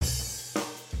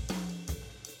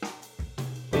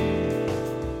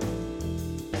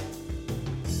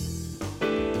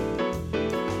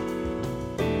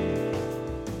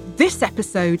This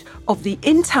episode of the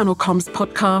Internal Comms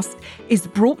podcast is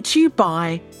brought to you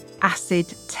by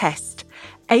Acid Test,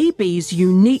 AB's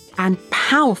unique and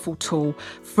powerful tool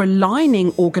for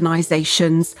aligning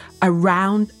organisations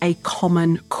around a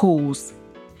common cause.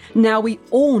 Now, we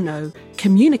all know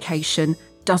communication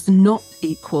does not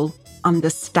equal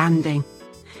understanding.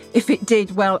 If it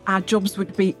did, well, our jobs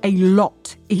would be a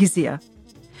lot easier.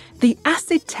 The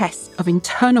acid test of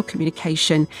internal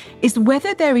communication is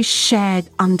whether there is shared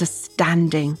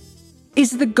understanding.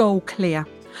 Is the goal clear?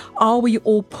 Are we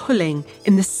all pulling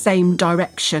in the same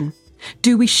direction?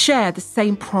 Do we share the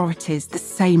same priorities, the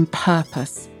same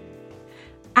purpose?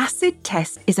 Acid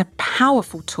test is a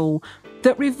powerful tool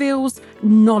that reveals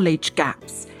knowledge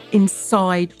gaps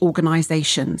inside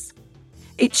organisations.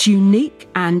 Its unique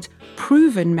and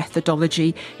proven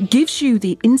methodology gives you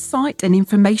the insight and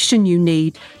information you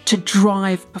need to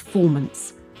drive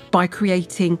performance by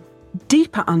creating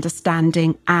deeper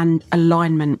understanding and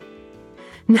alignment.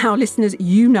 Now, listeners,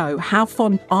 you know how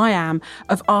fond I am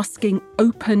of asking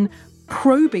open,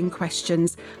 probing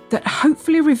questions that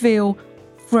hopefully reveal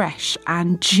fresh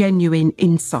and genuine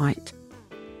insight.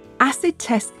 Acid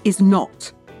test is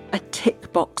not a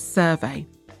tick box survey.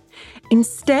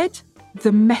 Instead,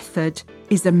 the method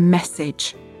is a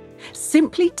message.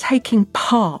 Simply taking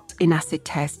part in acid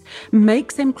test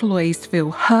makes employees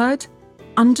feel heard,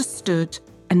 understood,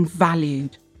 and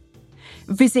valued.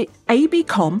 Visit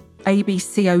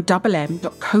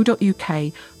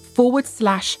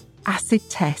abcom.co.uk/acid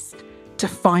test to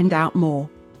find out more.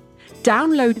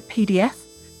 Download a PDF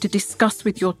to discuss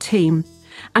with your team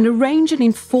and arrange an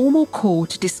informal call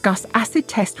to discuss acid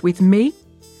test with me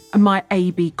and my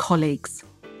AB colleagues.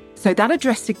 So that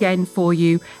address again for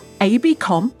you,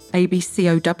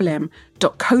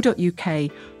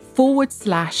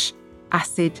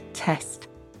 abcom.co.uk/acid test.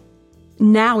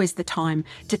 Now is the time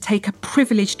to take a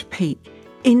privileged peek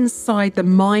inside the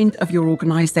mind of your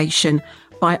organisation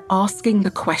by asking the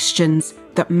questions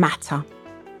that matter.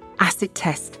 Acid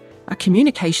test, a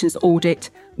communications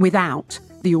audit without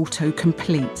the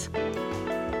autocomplete.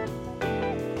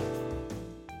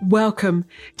 Welcome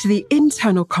to the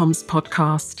Internal Comms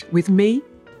podcast with me,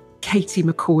 Katie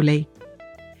McCauley.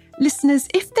 Listeners,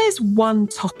 if there's one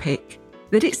topic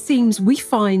that it seems we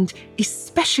find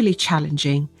especially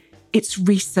challenging, it's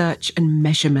research and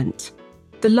measurement.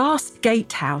 The last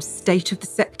Gatehouse State of the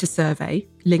Sector survey,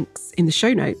 links in the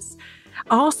show notes,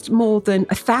 asked more than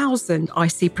 1,000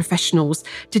 IC professionals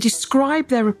to describe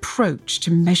their approach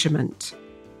to measurement.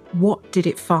 What did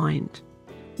it find?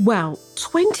 Well,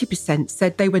 20%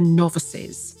 said they were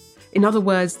novices. In other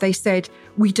words, they said,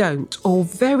 we don't or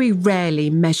very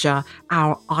rarely measure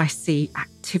our IC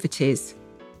activities.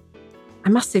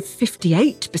 A massive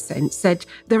 58% said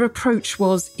their approach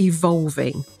was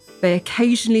evolving. They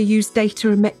occasionally use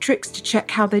data and metrics to check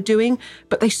how they're doing,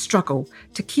 but they struggle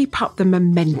to keep up the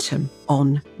momentum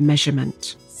on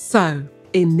measurement. So,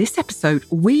 in this episode,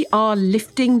 we are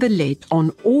lifting the lid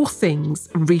on all things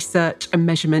research and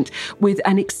measurement with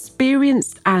an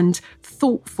experienced and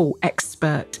thoughtful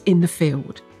expert in the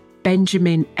field,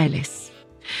 Benjamin Ellis.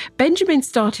 Benjamin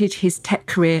started his tech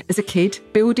career as a kid,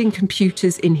 building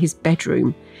computers in his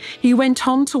bedroom. He went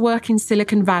on to work in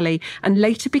Silicon Valley and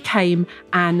later became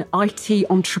an IT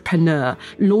entrepreneur,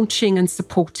 launching and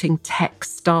supporting tech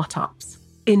startups.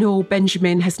 In all,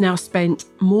 Benjamin has now spent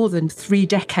more than 3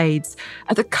 decades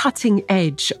at the cutting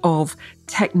edge of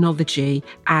technology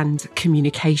and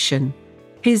communication.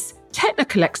 His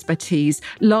technical expertise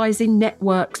lies in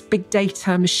networks, big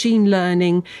data, machine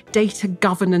learning, data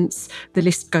governance, the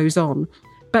list goes on.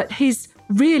 But his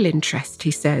real interest, he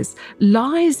says,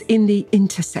 lies in the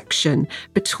intersection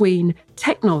between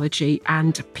technology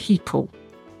and people.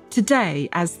 Today,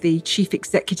 as the chief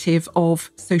executive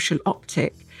of Social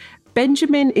Optic,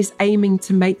 Benjamin is aiming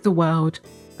to make the world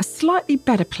a slightly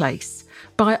better place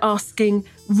by asking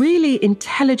really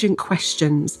intelligent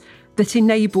questions that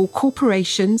enable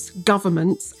corporations,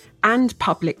 governments, and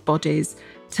public bodies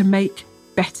to make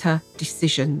better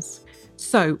decisions.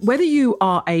 So, whether you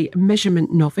are a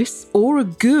measurement novice or a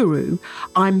guru,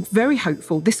 I'm very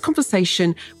hopeful this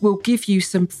conversation will give you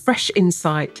some fresh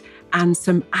insight and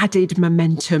some added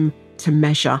momentum to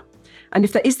measure. And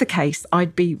if that is the case,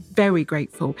 I'd be very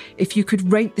grateful if you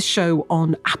could rate the show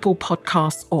on Apple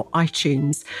Podcasts or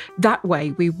iTunes. That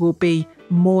way we will be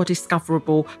more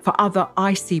discoverable for other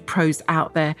IC pros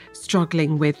out there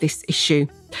struggling with this issue.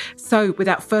 So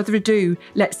without further ado,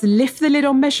 let's lift the lid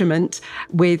on measurement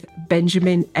with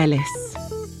Benjamin Ellis.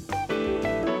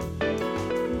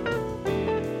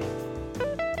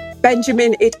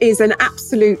 Benjamin, it is an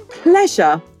absolute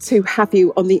pleasure to have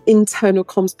you on the Internal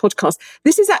Comms podcast.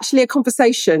 This is actually a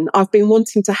conversation I've been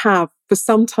wanting to have for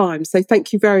some time, so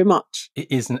thank you very much.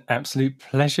 It is an absolute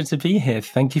pleasure to be here.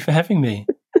 Thank you for having me.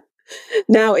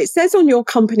 Now, it says on your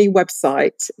company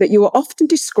website that you are often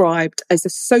described as a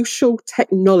social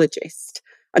technologist,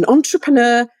 an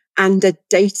entrepreneur, and a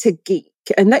data geek,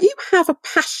 and that you have a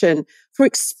passion for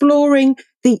exploring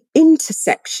the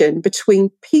intersection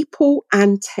between people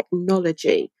and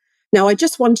technology. Now, I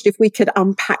just wondered if we could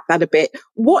unpack that a bit.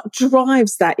 What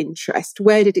drives that interest?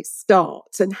 Where did it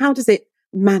start? And how does it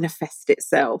manifest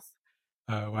itself?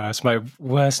 Oh, wow. It's my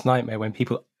worst nightmare when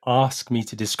people ask me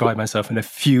to describe myself in a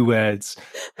few words.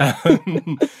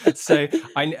 So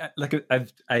I like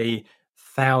a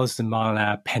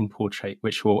 1,000-mile-an-hour pen portrait,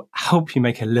 which will help you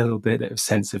make a little bit of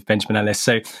sense of Benjamin Ellis.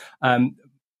 So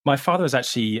my father was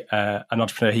actually an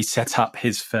entrepreneur. He set up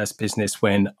his first business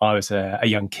when I was a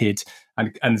young kid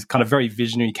and kind of very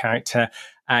visionary character.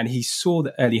 And he saw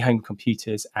the early home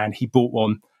computers and he bought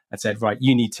one and said, right,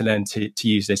 you need to learn to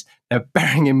use this. Now,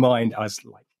 bearing in mind, I was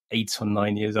like 8 or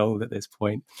 9 years old at this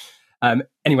point.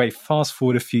 Anyway, fast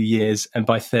forward a few years, and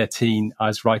by 13, I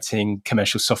was writing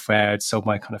commercial software. I'd sold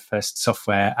my kind of first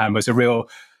software and was a real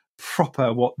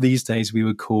proper, what these days we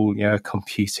would call, a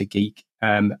computer geek.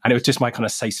 And it was just my kind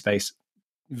of safe space.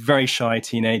 Very shy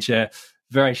teenager,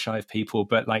 very shy of people,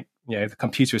 but the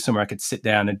computer was somewhere I could sit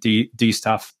down and do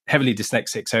stuff. Heavily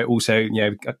dyslexic, so also,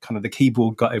 kind of the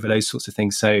keyboard got over those sorts of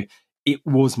things. So it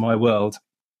was my world.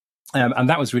 And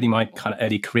that was really my kind of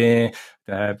early career.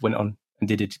 Went on and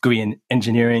did a degree in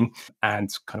engineering and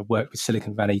kind of worked with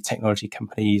Silicon Valley technology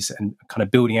companies and kind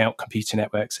of building out computer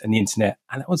networks and the internet.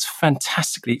 And that was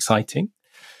fantastically exciting.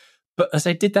 But as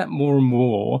I did that more and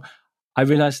more, I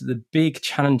realized that the big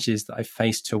challenges that I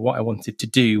faced to what I wanted to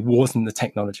do wasn't the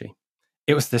technology.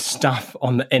 It was the stuff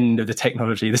on the end of the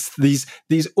technology,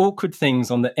 these awkward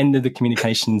things on the end of the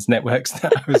communications networks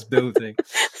that I was building,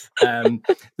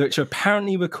 which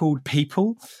apparently were called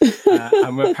people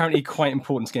and were apparently quite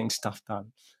important to getting stuff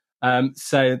done.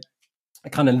 So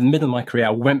kind of in the middle of my career,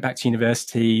 I went back to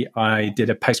university. I did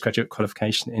a postgraduate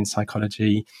qualification in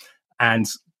psychology and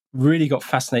really got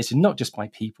fascinated, not just by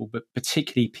people, but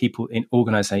particularly people in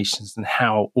organizations and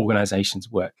how organizations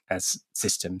work as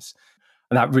systems.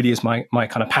 And that really is my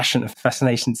kind of passion and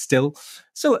fascination still.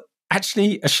 So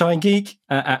actually a shy geek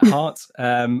at heart,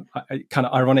 kind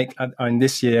of ironic. And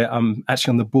this year, I'm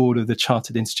actually on the board of the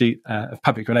Chartered Institute of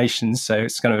Public Relations. So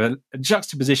it's kind of a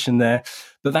juxtaposition there.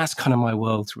 But that's kind of my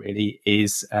world really,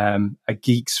 is a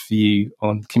geek's view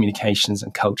on communications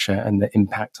and culture and the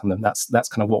impact on them. That's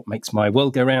kind of what makes my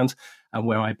world go round and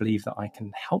where I believe that I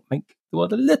can help make the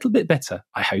world a little bit better,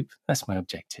 I hope. That's my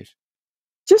objective.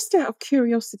 Just out of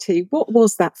curiosity, what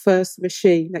was that first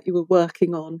machine that you were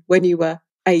working on when you were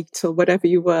 8 or whatever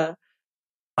you were?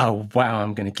 Oh, wow.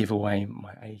 I'm going to give away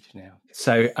my age now.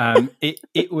 So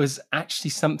it was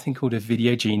actually something called a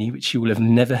Video Genie, which you will have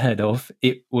never heard of.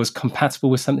 It was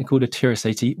compatible with something called a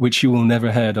Turosity, which you will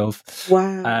never heard of.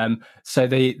 Wow. So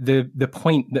the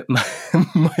point that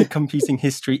my computing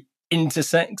history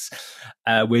intersects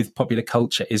with popular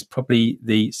culture is probably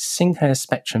the Sinclair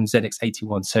Spectrum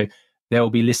ZX81. So there will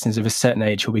be listeners of a certain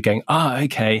age who will be going,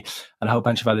 okay, and a whole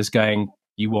bunch of others going,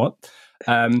 you what?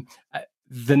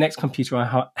 The next computer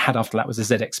I had after that was a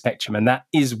ZX Spectrum, and that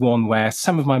is one where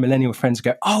some of my millennial friends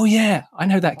go, oh yeah, I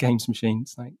know that games machine.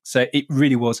 So it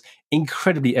really was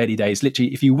incredibly early days.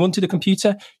 Literally, if you wanted a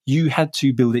computer, you had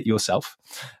to build it yourself.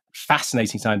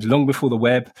 Fascinating times, long before the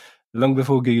web, long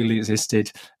before Google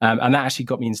existed. And that actually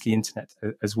got me into the internet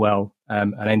as well.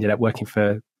 And I ended up working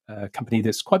for a company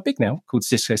that's quite big now called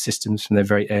Cisco Systems from their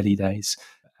very early days,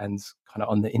 and kind of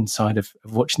on the inside of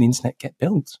watching the internet get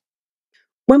built.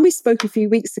 When we spoke a few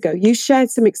weeks ago, you shared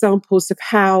some examples of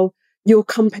how your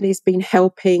company's been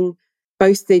helping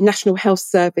both the National Health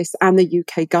Service and the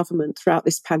UK government throughout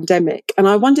this pandemic. And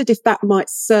I wondered if that might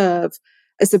serve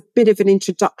as a bit of an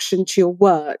introduction to your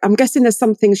work. I'm guessing there's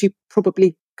some things you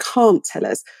probably can't tell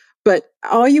us, but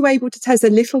are you able to tell us a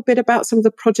little bit about some of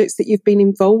the projects that you've been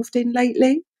involved in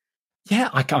lately? Yeah,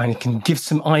 I can give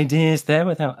some ideas there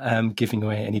without giving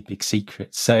away any big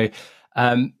secrets. So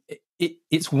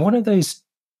it's one of those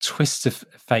twists of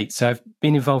fate. So I've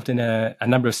been involved in a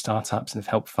number of startups and have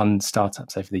helped fund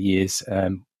startups over the years.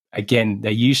 Again,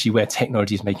 they're usually where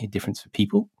technology is making a difference for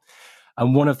people.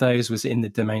 And one of those was in the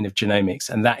domain of genomics.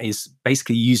 And that is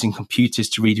basically using computers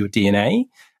to read your DNA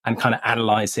and kind of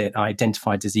analyze it,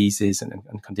 identify diseases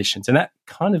and conditions. And that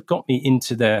kind of got me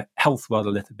into the health world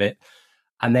a little bit.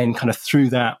 And then kind of through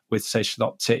that with Social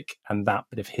Optic and that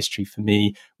bit of history for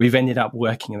me, we've ended up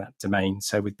working in that domain.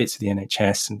 So with bits of the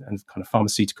NHS and kind of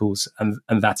pharmaceuticals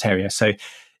and that area. So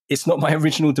it's not my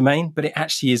original domain, but it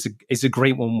actually is a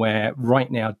great one where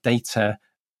right now data,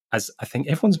 as I think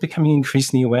everyone's becoming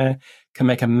increasingly aware, can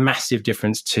make a massive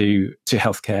difference to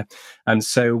healthcare. And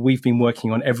so we've been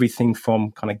working on everything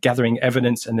from kind of gathering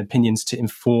evidence and opinions to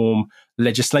inform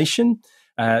legislation,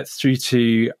 through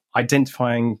to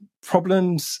identifying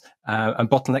problems and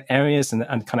bottleneck areas and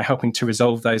kind of helping to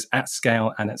resolve those at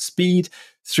scale and at speed,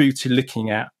 through to looking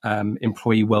at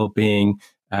employee well-being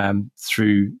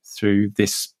through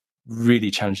this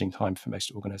really challenging time for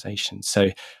most organizations. So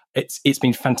it's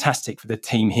been fantastic for the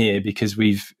team here because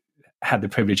we've had the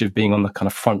privilege of being on the kind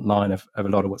of front line of a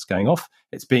lot of what's going off.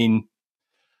 It's been,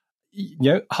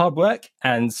 hard work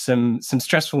and some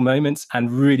stressful moments, and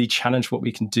really challenged what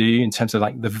we can do in terms of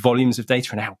like the volumes of data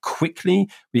and how quickly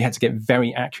we had to get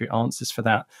very accurate answers for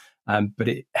that. But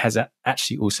it has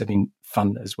actually also been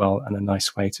fun as well, and a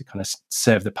nice way to kind of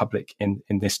serve the public in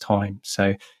this time.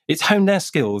 So it's honed their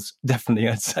skills, definitely,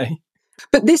 I'd say.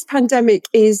 But this pandemic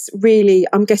is really,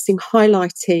 I'm guessing,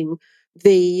 highlighting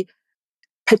the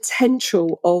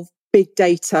potential of big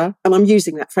data. And I'm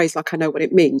using that phrase like I know what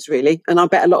it means, really. And I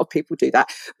bet a lot of people do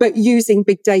that. But using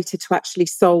big data to actually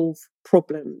solve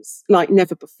problems like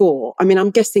never before. I mean,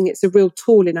 I'm guessing it's a real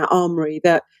tool in our armory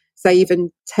that, say,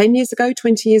 even 10 years ago,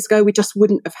 20 years ago, we just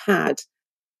wouldn't have had.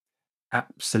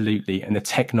 Absolutely. And the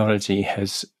technology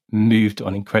has moved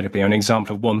on incredibly. An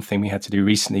example of one thing we had to do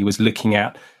recently was looking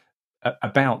at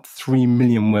about 3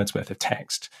 million words worth of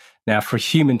text. Now, for a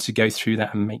human to go through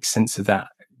that and make sense of that,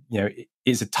 it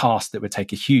is a task that would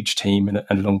take a huge team and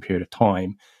a long period of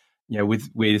time.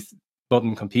 With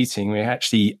modern computing, we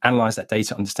actually analyze that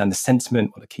data, understand the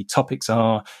sentiment, what the key topics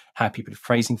are, how people are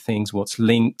phrasing things, what's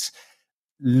linked,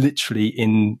 literally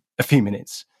in a few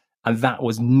minutes. And that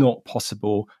was not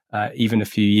possible even a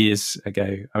few years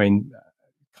ago. I mean,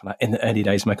 kind of in the early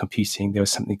days of my computing, there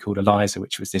was something called Eliza,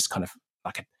 which was this kind of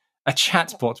like a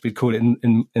chatbot, we'd call it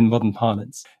in modern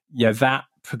parlance. That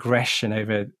progression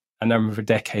over a number of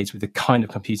decades with the kind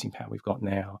of computing power we've got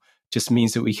now just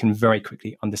means that we can very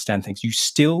quickly understand things. You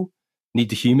still need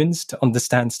the humans to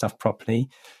understand stuff properly,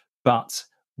 but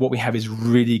what we have is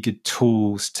really good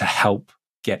tools to help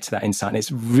get to that insight. And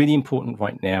it's really important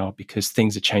right now because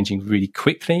things are changing really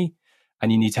quickly,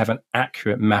 and you need to have an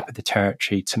accurate map of the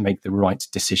territory to make the right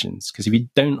decisions. Because if you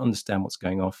don't understand what's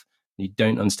going off, you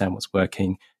don't understand what's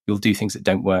working, you'll do things that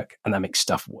don't work, and that makes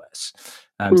stuff worse.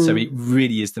 So it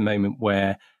really is the moment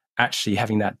where actually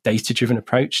having that data-driven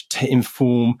approach to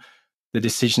inform the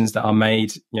decisions that are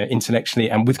made,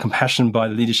 intellectually and with compassion by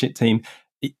the leadership team,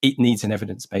 it needs an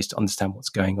evidence base to understand what's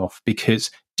going off, because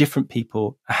different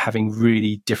people are having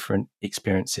really different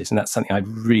experiences. And that's something I'd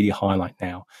really highlight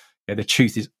now. The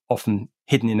truth is often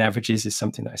hidden in averages is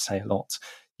something that I say a lot.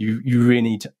 You really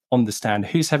need to understand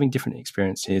who's having different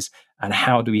experiences and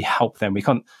how do we help them. We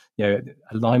can't, a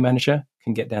line manager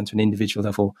can get down to an individual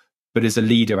level, but as a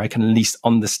leader, I can at least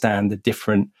understand the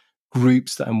different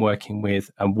groups that I'm working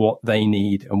with and what they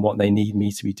need and what they need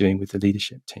me to be doing with the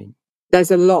leadership team.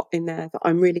 There's a lot in there that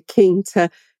I'm really keen to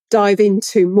dive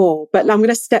into more, but I'm going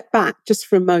to step back just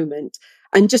for a moment,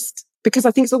 and just because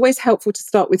I think it's always helpful to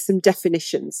start with some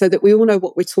definitions so that we all know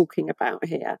what we're talking about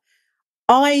here.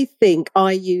 I think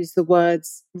I use the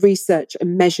words research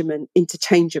and measurement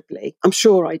interchangeably. I'm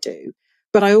sure I do.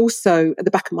 But I also, at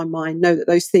the back of my mind, know that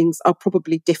those things are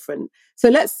probably different. So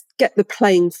let's get the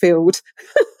playing field.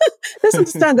 Let's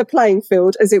understand the playing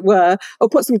field, as it were, or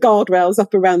put some guardrails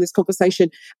up around this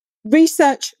conversation.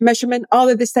 Research, measurement, are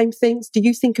they the same things? Do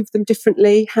you think of them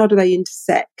differently? How do they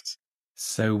intersect?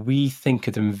 So we think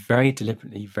of them very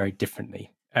deliberately, very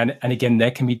differently. And again,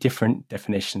 there can be different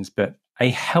definitions, but a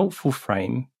helpful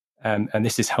frame, and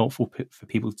this is helpful for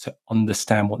people to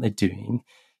understand what they're doing,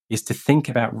 is to think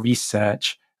about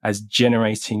research as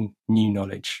generating new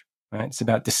knowledge. Right? It's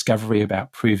about discovery,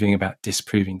 about proving, about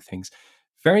disproving things.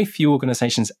 Very few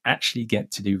organizations actually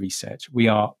get to do research. We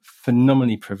are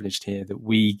phenomenally privileged here that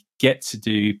we get to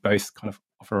do both kind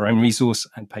of our own resource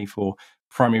and pay for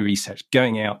primary research,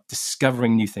 going out,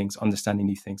 discovering new things, understanding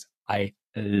new things. I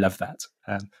love that.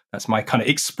 That's my kind of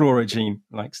explorer gene,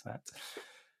 likes that.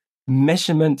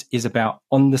 Measurement is about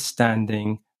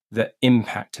understanding the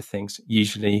impact of things,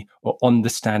 usually, or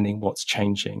understanding what's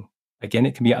changing. Again,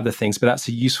 it can be other things, but that's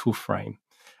a useful frame.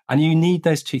 And you need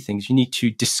those two things. You need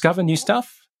to discover new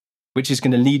stuff, which is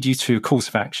going to lead you to a course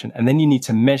of action. And then you need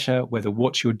to measure whether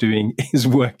what you're doing is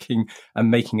working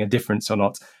and making a difference or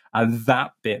not. And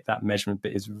that bit, that measurement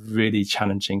bit, is really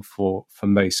challenging for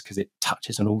most, because it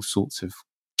touches on all sorts of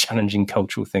challenging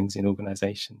cultural things in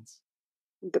organizations.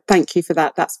 Thank you for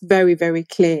that. That's very, very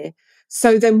clear.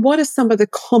 So then what are some of the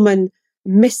common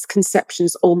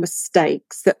misconceptions or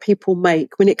mistakes that people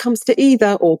make when it comes to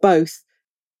either or both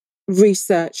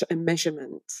research and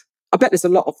measurement? I bet there's a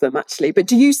lot of them actually, but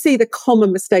do you see the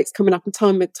common mistakes coming up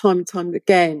time and time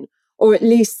again, or at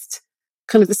least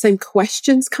kind of the same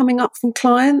questions coming up from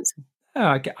clients?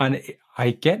 Oh,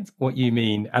 I get what you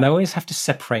mean. And I always have to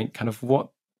separate kind of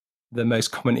what the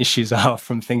most common issues are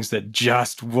from things that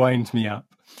just wind me up.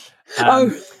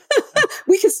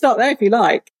 We can start there if you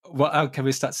like. Well, okay,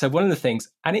 we start. So one of the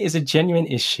things, and it is a genuine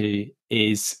issue,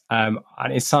 is, and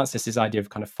in science, there's this idea of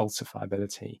kind of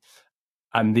falsifiability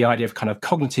and the idea of kind of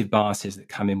cognitive biases that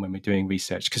come in when we're doing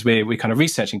research, because we're kind of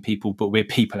researching people, but we're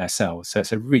people ourselves. So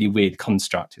it's a really weird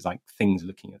construct. It's like things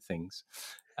looking at things.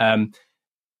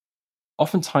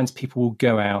 Oftentimes people will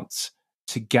go out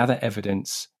to gather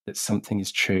evidence that something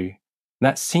is true.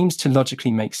 That seems to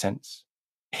logically make sense.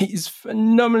 It is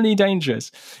phenomenally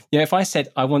dangerous. If I said,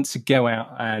 I want to go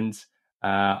out and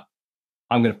I'm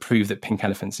going to prove that pink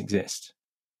elephants exist.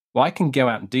 Well, I can go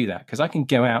out and do that because I can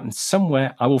go out and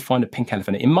somewhere I will find a pink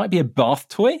elephant. It might be a bath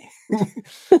toy,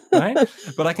 right?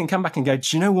 But I can come back and go,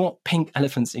 do you know what? Pink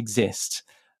elephants exist.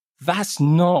 That's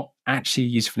not actually a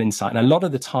useful insight. And a lot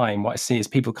of the time, what I see is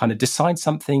people kind of decide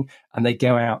something and they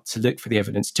go out to look for the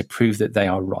evidence to prove that they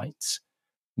are right.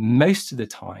 Most of the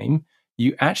time,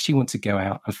 you actually want to go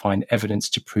out and find evidence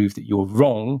to prove that you're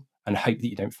wrong and hope that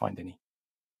you don't find any.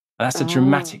 And that's a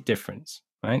dramatic difference,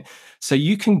 right? So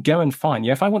you can go and find,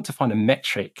 if I want to find a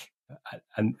metric,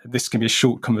 and this can be a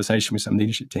short conversation with some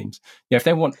leadership teams. If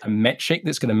they want a metric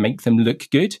that's going to make them look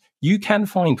good, you can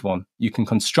find one. You can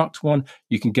construct one.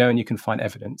 You can go and you can find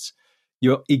evidence.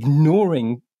 You're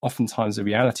ignoring oftentimes the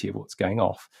reality of what's going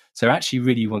off. So actually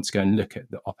really you want to go and look at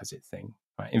the opposite thing,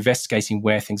 right? Investigating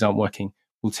where things aren't working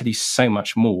will tell you so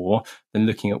much more than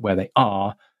looking at where they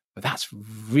are. But that's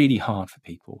really hard for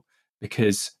people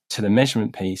because to the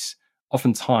measurement piece,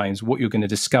 oftentimes what you're going to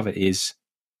discover is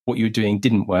what you're doing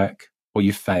didn't work or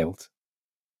you failed.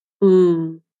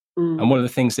 And one of the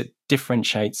things that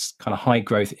differentiates kind of high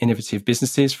growth, innovative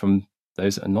businesses from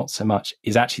those that are not so much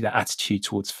is actually that attitude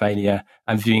towards failure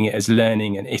and viewing it as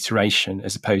learning and iteration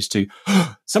as opposed to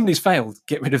somebody's failed,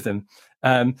 get rid of them.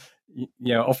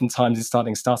 Oftentimes in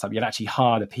starting a startup, you'll actually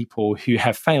hire the people who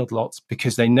have failed lots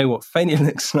because they know what failure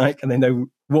looks like and they know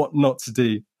what not to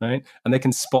do, right? And they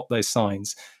can spot those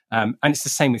signs. And it's the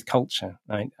same with culture,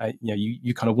 right?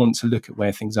 You kind of want to look at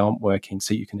where things aren't working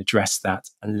so you can address that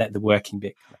and let the working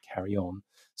bit kind of carry on.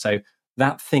 So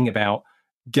that thing about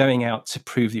going out to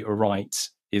prove that you're right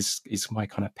is my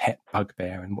kind of pet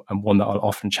bugbear and one that I'll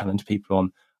often challenge people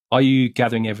on. Are you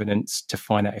gathering evidence to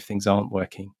find out if things aren't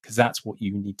working? Because that's what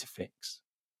you need to fix.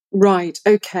 Right.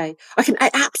 Okay.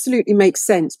 It absolutely makes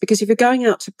sense because if you're going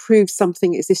out to prove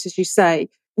something, is this as you say,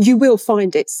 you will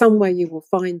find it somewhere. You will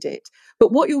find it.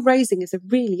 But what you're raising is a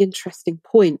really interesting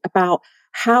point about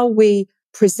how we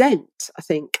present, I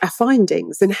think, our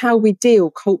findings and how we deal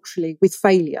culturally with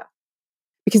failure.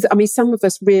 Because, some of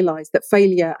us realise that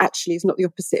failure actually is not the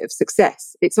opposite of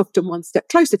success. It's often one step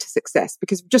closer to success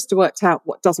because we've just worked out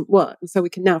what doesn't work. And so we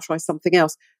can now try something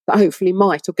else that hopefully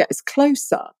might or get us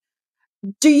closer.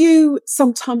 Do you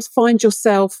sometimes find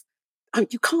yourself,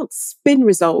 you can't spin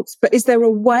results, but is there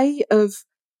a way of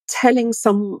telling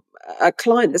a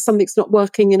client that something's not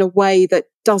working in a way that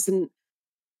doesn't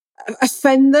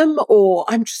offend them? Or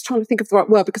I'm just trying to think of the right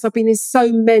word because I've been in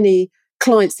so many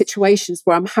client situations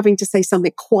where I'm having to say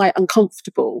something quite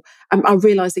uncomfortable and I'm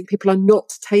realizing people are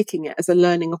not taking it as a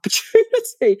learning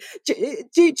opportunity.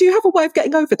 Do you have a way of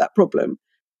getting over that problem?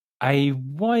 A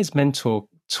wise mentor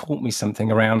taught me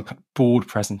something around board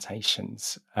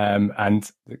presentations.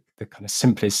 And the kind of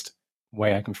simplest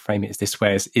way I can frame it is this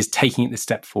way, is taking it the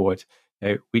step forward.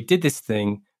 We did this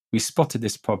thing, we spotted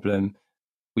this problem,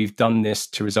 we've done this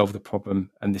to resolve the problem,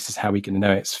 and this is how we're going to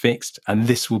know it's fixed, and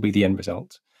this will be the end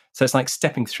result. So it's like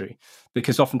stepping through,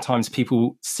 because oftentimes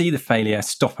people see the failure,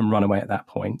 stop and run away at that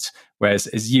point. Whereas,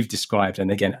 as you've described, and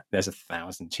again, there's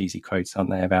 1,000 cheesy quotes,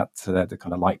 aren't there, about the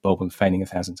kind of light bulb and failing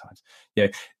 1,000 times.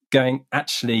 Going,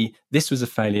 actually, this was a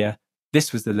failure,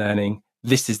 this was the learning,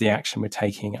 this is the action we're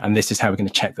taking, and this is how we're going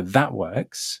to check that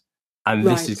works. And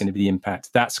this is going to be the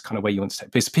impact. That's kind of where you want to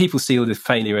take. Because people see all the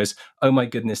failure as, oh my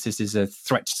goodness, this is a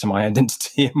threat to my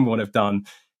identity and what I've done.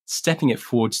 Stepping it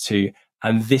forward to,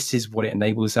 and this is what it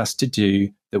enables us to do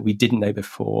that we didn't know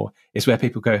before, is where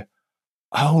people go,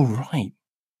 oh, right.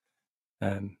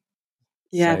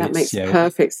 That makes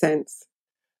perfect sense.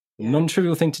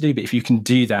 Non-trivial thing to do, but if you can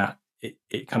do that,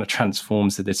 it kind of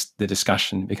transforms the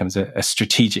discussion. It becomes a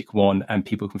strategic one, and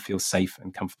people can feel safe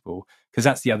and comfortable. Because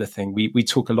that's the other thing. We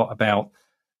talk a lot about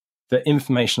the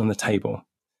information on the table,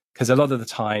 because a lot of the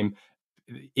time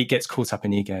it gets caught up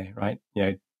in ego, right?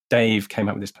 Dave came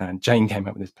up with this plan, Jane came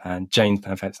up with this plan, Jane's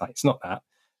plan. It's not that.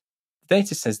 The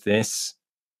data says this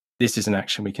is an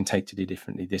action we can take to do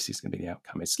differently. This is going to be the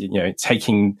outcome. It's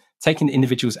taking the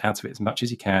individuals out of it as much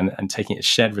as you can and taking a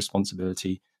shared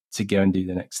responsibility to go and do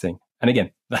the next thing. And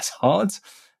again, that's hard,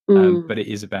 but it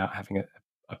is about having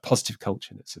a positive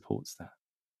culture that supports that.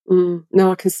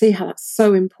 No, I can see how that's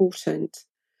so important.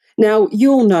 Now,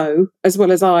 you'll know as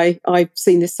well as I've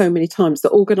seen this so many times,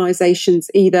 that organisations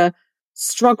either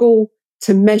struggle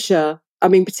to measure,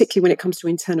 particularly when it comes to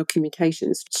internal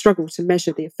communications, struggle to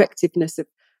measure the effectiveness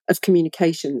of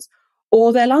communications,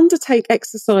 or they'll undertake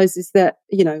exercises that,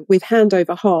 with hand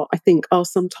over heart, I think are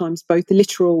sometimes both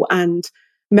literal and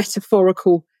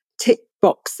metaphorical tick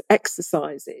box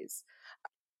exercises.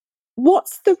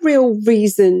 What's the real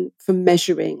reason for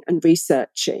measuring and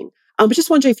researching? I'm just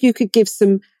wondering if you could give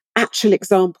some actual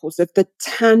examples of the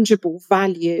tangible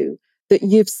value that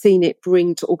you've seen it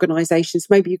bring to organisations.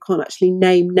 Maybe you can't actually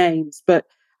name names, but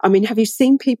have you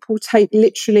seen people take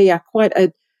literally quite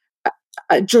a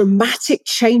dramatic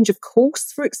change of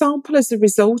course, for example, as a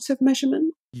result of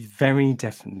measurement? Very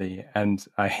definitely. And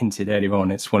I hinted earlier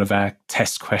on, it's one of our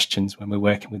test questions when we're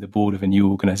working with the board of a new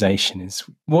organisation is,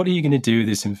 what are you going to do with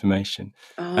this information?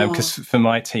 Because for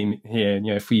my team here,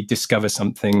 if we discover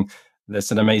something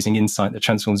that's an amazing insight that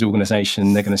transforms the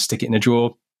organisation, they're going to stick it in a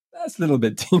drawer. That's a little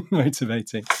bit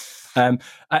demotivating.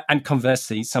 And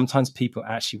conversely, sometimes people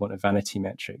actually want a vanity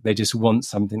metric. They just want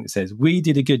something that says, we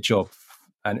did a good job.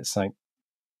 And it's like,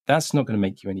 that's not going to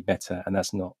make you any better, and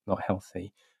that's not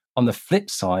healthy. On the flip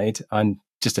side, and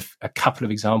just a couple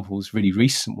of examples, really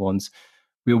recent ones,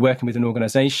 we were working with an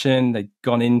organisation. They'd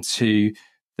gone into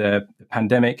the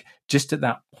pandemic. Just at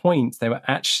that point, they were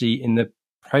actually in the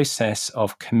process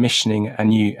of commissioning a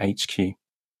new HQ.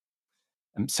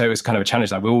 So it was kind of a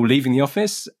challenge. Like, we're all leaving the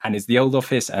office, and it's the old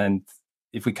office, and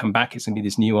if we come back, it's going to be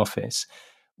this new office.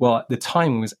 Well, the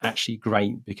timing was actually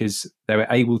great because they were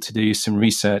able to do some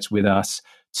research with us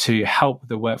to help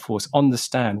the workforce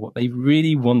understand what they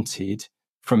really wanted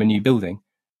from a new building.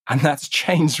 And that's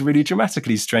changed really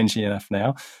dramatically, strangely enough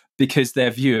now, because their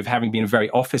view of having been a very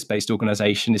office-based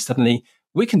organisation is suddenly,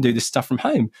 we can do this stuff from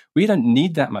home. We don't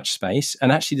need that much space.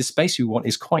 And actually the space we want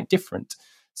is quite different.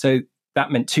 So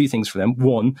that meant two things for them.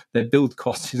 One, their build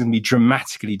cost is going to be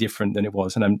dramatically different than it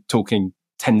was. And I'm talking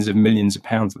tens of millions of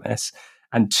pounds less.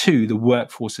 And two, the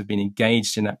workforce have been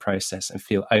engaged in that process and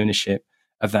feel ownership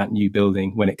of that new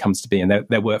building when it comes to be. And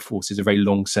their workforce is a very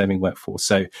long-serving workforce.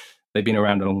 So they've been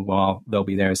around a long while. They'll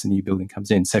be there as the new building comes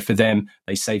in. So for them,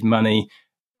 they save money.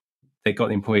 They got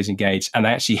the employees engaged, and they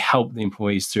actually helped the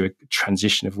employees through a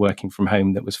transition of working from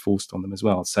home that was forced on them as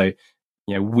well. So,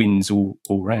 wins all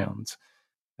round.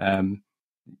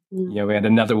 We had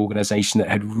another organisation that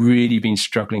had really been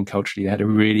struggling culturally. They had a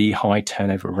really high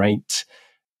turnover rate.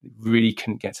 Really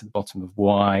couldn't get to the bottom of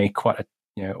why. Quite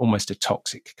almost a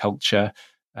toxic culture.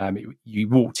 You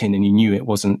walked in and you knew it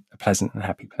wasn't a pleasant and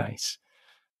happy place.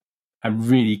 And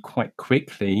really quite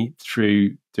quickly,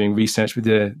 through doing research with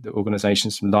the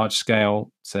organisation, some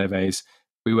large-scale surveys,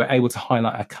 we were able to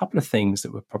highlight a couple of things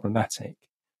that were problematic.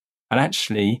 And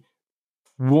actually,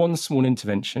 one small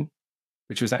intervention,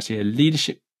 which was actually a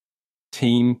leadership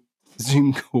team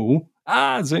Zoom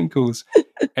calls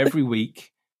every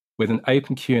week with an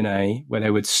open Q&A where they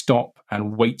would stop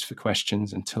and wait for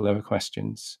questions until there were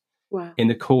questions. Wow. In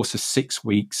the course of 6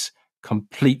 weeks,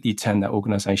 completely turned that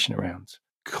organisation around.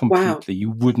 Completely. Wow.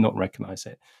 You would not recognise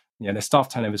it. Their staff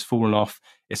turnover has fallen off.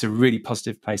 It's a really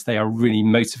positive place. They are really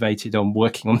motivated on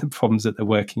working on the problems that they're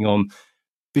working on,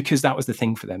 because that was the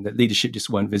thing for them, that leadership just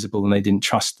weren't visible and they didn't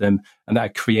trust them. And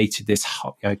that created this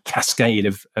cascade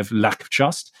of lack of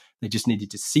trust. They just needed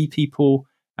to see people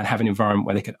and have an environment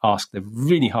where they could ask the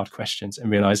really hard questions and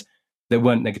realise there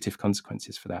weren't negative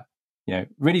consequences for that.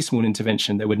 Really small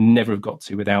intervention they would never have got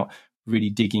to without really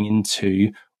digging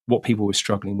into what people were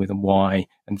struggling with and why,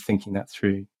 and thinking that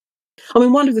through.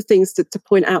 One of the things to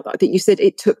point out, that you said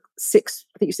it took 6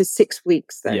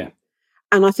 weeks then. Yeah.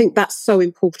 And I think that's so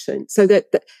important. So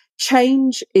that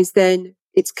change is then,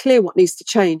 it's clear what needs to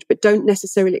change, but don't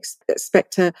necessarily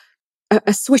expect a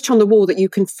switch on the wall that you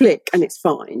can flick and it's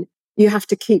fine. You have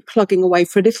to keep plugging away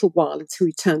for a little while until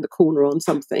you turn the corner on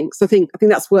something. So I think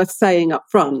that's worth saying up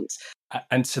front.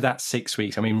 And so that 6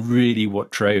 weeks, really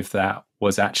what drove that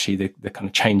was actually the kind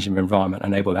of change in environment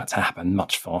enabled that to happen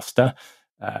much faster.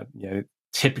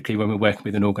 Typically when we're working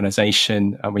with an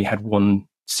organisation and we had one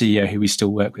CEO who we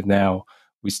still work with now,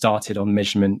 we started on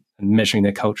measurement and measuring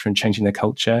their culture and changing their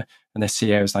culture. And their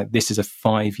CEO was like, this is a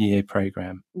 5-year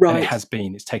program. Right. And it has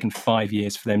been. It's taken 5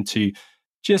 years for them to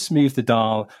just move the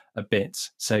dial a bit.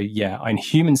 So yeah, in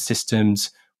human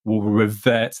systems will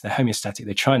revert to the homeostatic.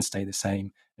 They try and stay the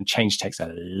same, and change takes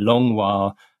a long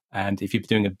while. And if you're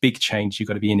doing a big change, you've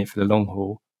got to be in it for the long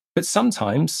haul. But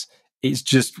sometimes it's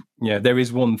just, there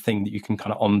is one thing that you can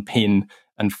kind of unpin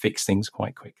and fix things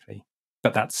quite quickly.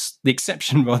 But that's the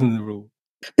exception rather than the rule.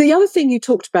 The other thing you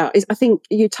talked about is, I think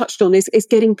you touched on, is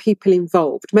getting people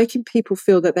involved, making people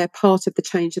feel that they're part of the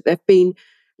change, that they've been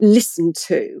listened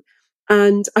to.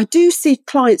 And I do see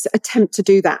clients attempt to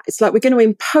do that. It's like, we're going to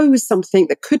impose something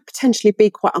that could potentially be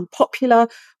quite unpopular,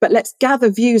 but let's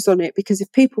gather views on it, because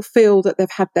if people feel that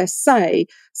they've had their say,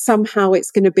 somehow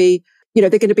it's going to be, they're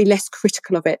going to be less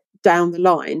critical of it down the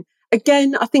line.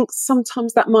 Again, I think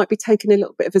sometimes that might be taken a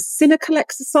little bit of a cynical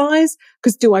exercise,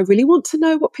 because do I really want to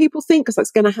know what people think? Because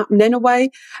that's going to happen anyway.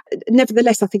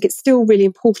 Nevertheless, I think it's still really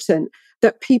important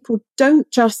that people don't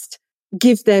just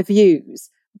give their views,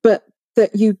 but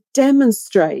that you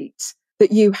demonstrate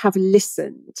that you have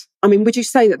listened. I mean, would you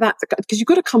say that because you've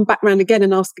got to come back around again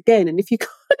and ask again. And if you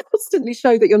constantly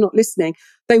show that you're not listening,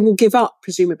 they will give up,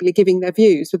 presumably, giving their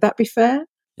views. Would that be fair?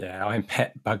 Yeah, I'm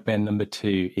pet bugbear number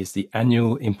 2 is the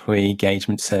annual employee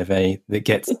engagement survey that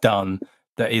gets done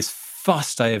that is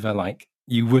fussed over like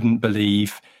you wouldn't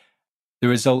believe. The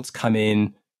results come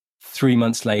in 3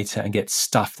 months later and get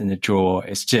stuffed in the drawer.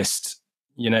 It's just,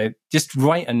 just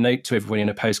write a note to everybody in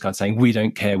a postcard saying, we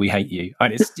don't care, we hate you.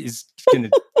 And it's going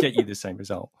to get you the same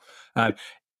result.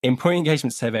 Employee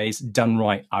engagement surveys done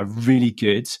right are really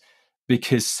good,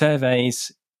 because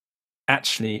surveys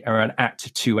actually are an act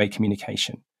of two-way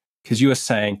communication, because you are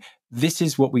saying, this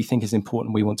is what we think is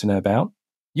important, we want to know about.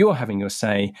 You're having your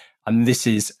say, and this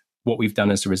is what we've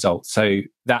done as a result. So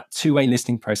that two-way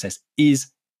listening process is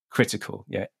critical.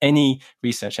 Yeah, any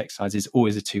research exercise is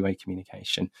always a two-way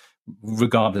communication,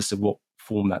 regardless of what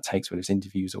form that takes, whether it's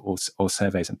interviews or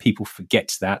surveys. And people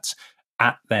forget that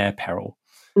at their peril.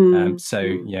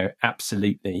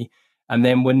 Absolutely. And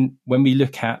then when we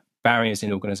look at barriers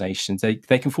in organizations,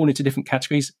 they can fall into different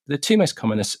categories. The two most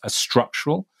common are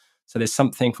structural. So there's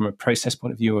something from a process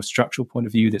point of view or a structural point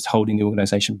of view that's holding the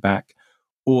organization back,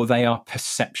 or they are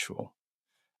perceptual.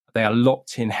 They are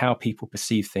locked in how people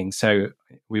perceive things. So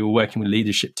we were working with a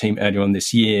leadership team earlier on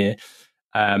this year,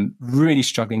 really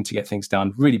struggling to get things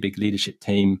done, really big leadership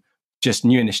team, just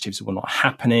new initiatives were not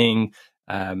happening,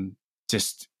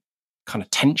 just kind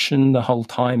of tension the whole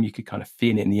time. You could kind of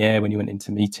feel it in the air when you went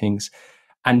into meetings.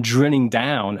 And drilling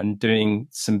down and doing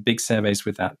some big surveys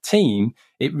with that team,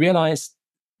 it realized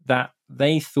that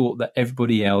they thought that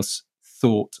everybody else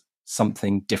thought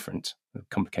something different. A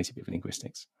complicated bit of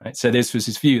linguistics, right? So this was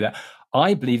this view that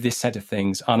I believe this set of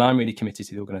things and I'm really committed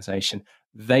to the organization.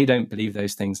 They don't believe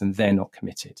those things and they're not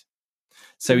committed.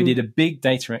 So we did a big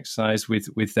data exercise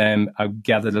with them. I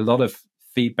gathered a lot of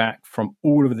feedback from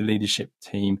all of the leadership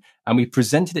team, and we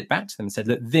presented it back to them and said,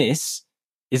 look, this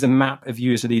is a map of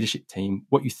you as a leadership team,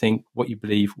 what you think, what you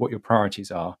believe, what your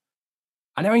priorities are.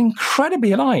 And they're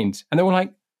incredibly aligned. And they were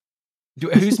like,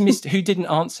 who didn't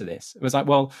answer this? It was like,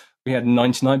 well, we had a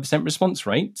 99% response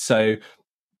rate. So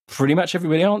pretty much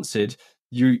everybody answered,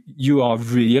 you are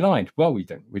really aligned. Well, we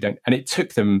don't. And it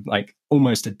took them like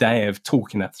almost a day of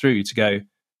talking that through to go,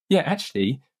 yeah,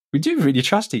 actually, we do really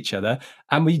trust each other.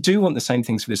 And we do want the same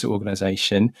things for this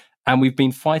organization. And we've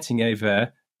been fighting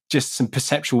over just some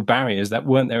perceptual barriers that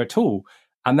weren't there at all.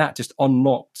 And that just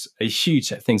unlocked a huge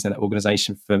set of things in that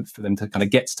organization for them to kind of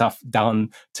get stuff done,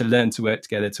 to learn to work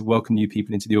together, to welcome new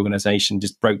people into the organization,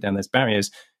 just broke down those barriers.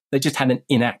 They just had an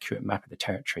inaccurate map of the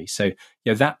territory. So,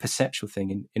 that perceptual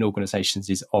thing in organizations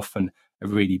is often a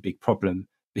really big problem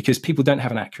because people don't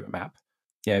have an accurate map.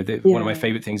 One of my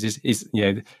favorite things is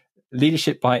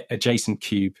leadership by adjacent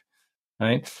cube.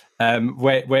 Right,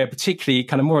 where particularly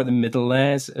kind of more at the middle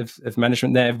layers of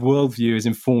management, their worldview is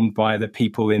informed by the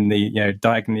people in the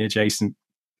diagonally adjacent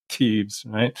cubes,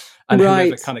 right, and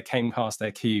whoever kind of came past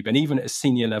their cube, and even at a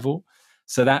senior level.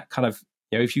 So that kind of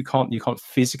if you can't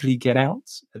physically get out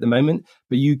at the moment,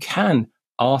 but you can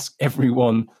ask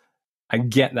everyone and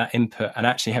get that input and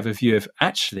actually have a view of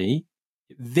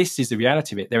this is the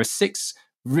reality of it. There are 6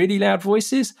 really loud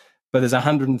voices, but there's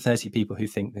 130 people who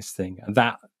think this thing, and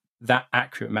that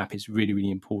accurate map is really,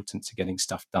 really important to getting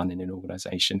stuff done in an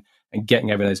organization and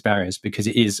getting over those barriers, because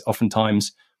it is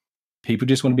oftentimes people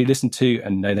just want to be listened to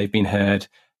and know they've been heard,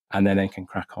 and then they can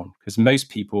crack on. Because most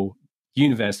people,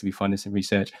 universally, we find this in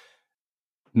research,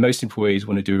 most employees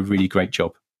want to do a really great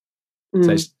job.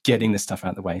 So it's getting the stuff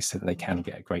out of the way so that they can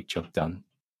get a great job done.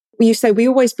 you say we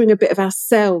always bring a bit of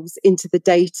ourselves into the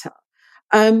data.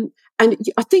 And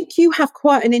I think you have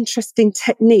quite an interesting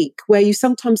technique where you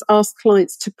sometimes ask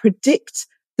clients to predict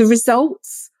the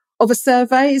results of a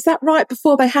survey. Is that right?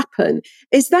 Before they happen?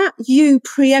 Is that you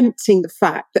preempting the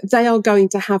fact that they are going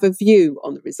to have a view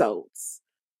on the results?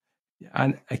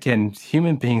 And again,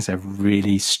 human beings are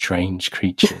really strange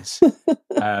creatures.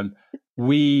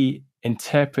 We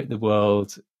interpret the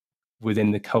world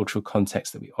within the cultural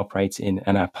context that we operate in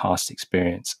and our past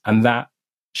experience. And that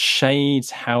shades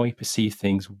how we perceive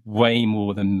things way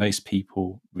more than most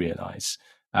people realize.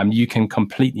 You can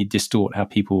completely distort how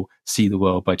people see the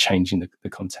world by changing the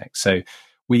context. So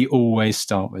we always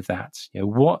start with that.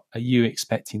 What are you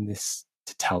expecting this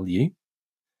to tell you?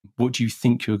 What do you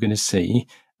think you're going to see?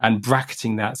 And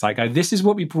bracketing that, it's like, oh, this is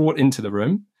what we brought into the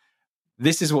room.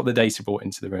 This is what the data brought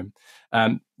into the room.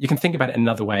 You can think about it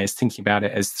another way as thinking about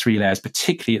it as 3 layers,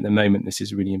 particularly at the moment. This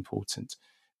is really important.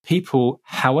 People,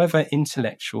 however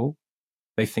intellectual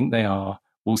they think they are,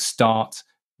 will start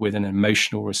with an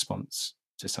emotional response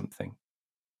to something.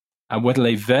 And whether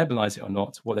they verbalize it or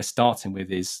not, what they're starting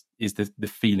with is the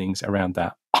feelings around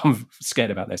that. I'm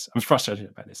scared about this. I'm frustrated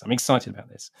about this. I'm excited about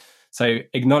this. So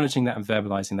acknowledging that and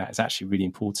verbalizing that is actually really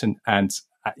important. And,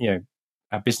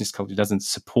 our business culture doesn't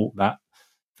support that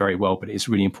very well, but it's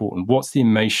really important. What's the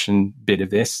emotion bit of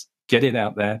this? Get it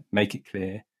out there, make it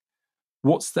clear.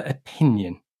 What's the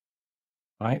opinion,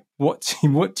 right? What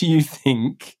do you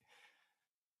think,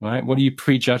 right? What are you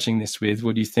prejudging this with?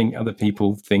 What do you think other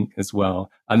people think as well?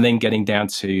 And then getting down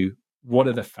to what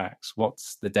are the facts?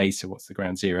 What's the data? What's the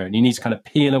ground zero? And you need to kind of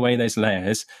peel away those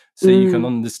layers so you can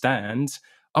understand,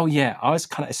 oh yeah, I was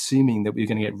kind of assuming that we were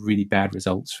going to get really bad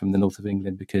results from the north of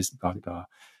England because blah, blah,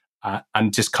 blah.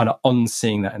 And just kind of on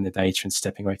seeing that in the data and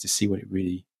stepping away to see what it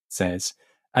really says.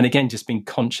 And again, just being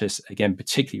conscious, again,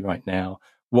 particularly right now,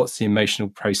 what's the emotional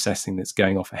processing that's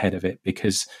going off ahead of it?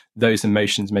 Because those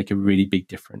emotions make a really big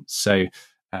difference. So,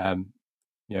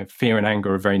 fear and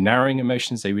anger are very narrowing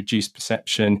emotions. They reduce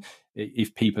perception.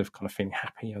 If people are kind of feeling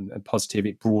happy and positive,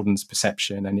 it broadens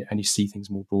perception and you see things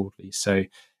more broadly. So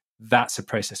that's a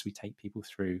process we take people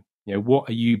through. What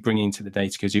are you bringing to the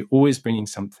data? Because you're always bringing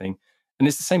something. And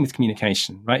it's the same with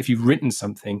communication, right? If you've written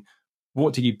something,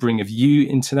 what did you bring of you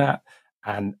into that?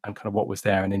 And kind of what was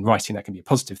there? And in writing, that can be a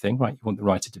positive thing, right? You want the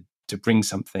writer to bring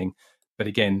something. But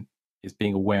again, is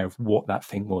being aware of what that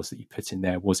thing was that you put in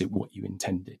there. Was it what you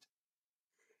intended?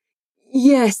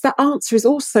 Yes, that answer is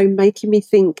also making me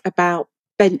think about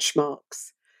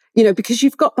benchmarks, because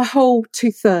you've got the whole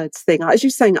 2/3 thing. As you're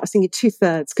saying, I was thinking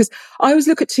 2/3, because I always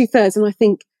look at 2/3 and I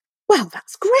think, well,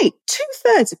 that's great.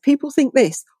 2/3 of people think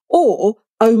this. Or,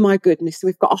 oh my goodness,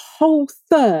 we've got a whole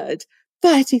third,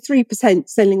 33%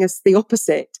 telling us the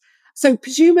opposite. So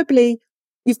presumably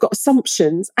you've got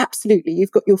assumptions. Absolutely.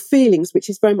 You've got your feelings, which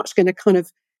is very much going to kind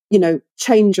of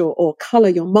change or colour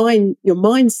your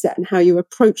mindset and how you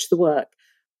approach the work.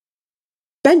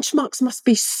 Benchmarks must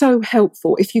be so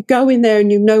helpful. If you go in there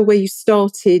and you know where you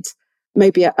started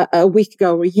maybe a week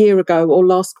ago or a year ago or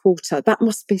last quarter, that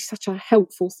must be such a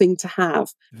helpful thing to have.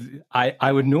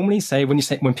 I would normally say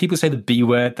when people say the B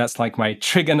word, that's like my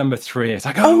trigger number 3. It's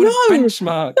like, what a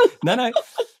benchmark. No.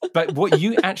 But what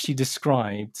you actually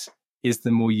described is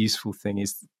the more useful thing,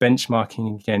 is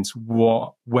benchmarking against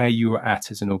where you are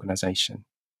at as an organization.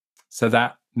 So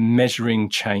that measuring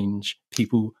change,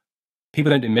 people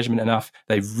don't do measurement enough.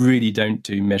 They really don't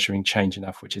do measuring change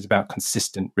enough, which is about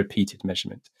consistent, repeated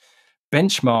measurement.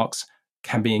 Benchmarks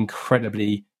can be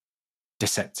incredibly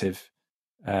deceptive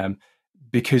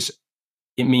because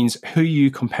it means who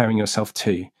you comparing yourself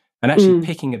to. And actually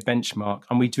picking a benchmark,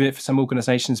 and we do it for some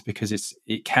organizations because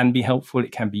it can be helpful,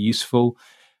 it can be useful,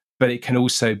 but it can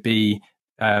also be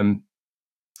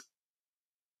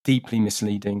deeply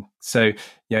misleading. So,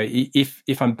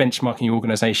 if I'm benchmarking your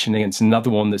organization against another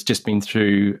one that's just been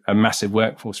through a massive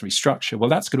workforce restructure, well,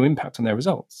 that's going to impact on their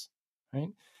results, right?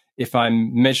 If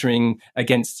I'm measuring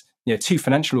against 2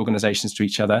 financial organizations to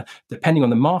each other, depending on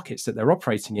the markets that they're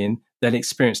operating in, they'll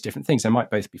experience different things. They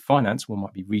might both be finance, one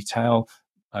might be retail,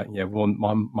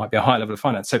 one might be a high level of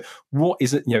finance. So what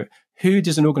is it, who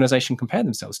does an organization compare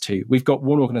themselves to? We've got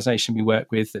one organization we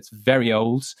work with that's very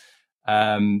old,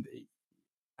 and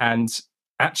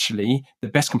actually the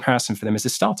best comparison for them is a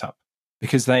startup,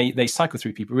 because they cycle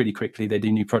through people really quickly. They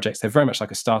do new projects. They're very much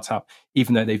like a startup,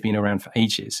 even though they've been around for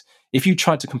ages. If you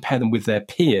tried to compare them with their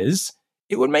peers,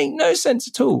 it would make no sense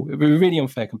at all. It would be a really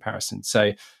unfair comparison.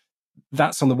 So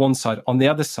that's on the one side. On the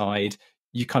other side,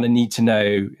 you kind of need to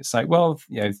know, it's like,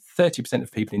 30%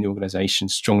 of people in the organization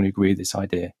strongly agree with this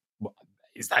idea. Well,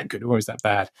 is that good or is that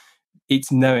bad?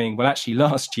 it's knowing, well, actually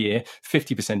last year,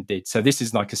 50% did. So this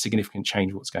is like a significant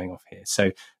change what's going off here.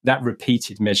 So that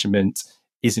repeated measurement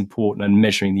is important, and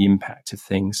measuring the impact of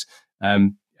things.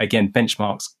 Again,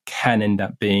 benchmarks can end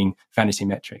up being vanity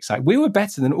metrics. Like, we were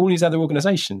better than all these other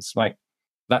organizations. Like,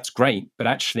 that's great. But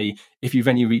actually, if you've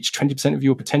only reached 20% of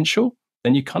your potential,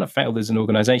 then you kind of failed as an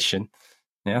organization.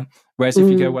 Yeah. Whereas if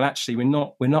you go, well, actually, we're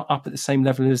not up at the same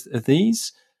level as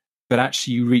these, but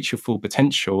actually you reach your full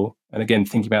potential. And again,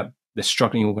 thinking about the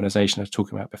struggling organization I was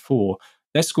talking about before,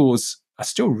 their scores are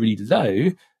still really low,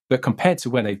 but compared to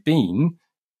where they've been,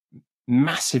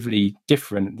 massively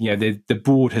different. The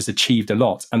board has achieved a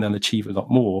lot, and they'll achieve a lot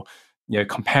more.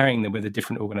 Comparing them with a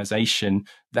different organization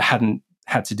that hadn't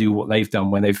had to do what they've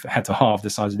done, when they've had to halve the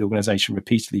size of the organization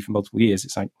repeatedly for multiple years,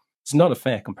 it's like, it's not a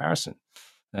fair comparison.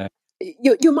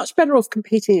 You're much better off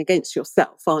competing against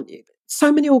yourself, aren't you?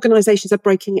 So many organizations are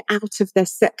breaking out of their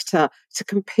sector to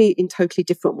compete in totally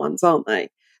different ones, aren't they?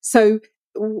 So,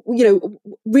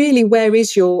 really, where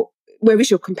is your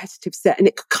competitive set? And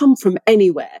it could come from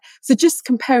anywhere. So just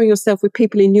comparing yourself with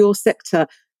people in your sector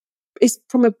is,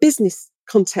 from a business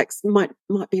context, might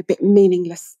be a bit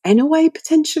meaningless anyway,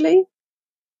 potentially.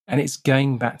 And it's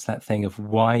going back to that thing of,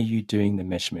 why are you doing the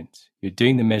measurement? You're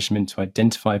doing the measurement to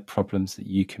identify problems that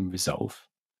you can resolve.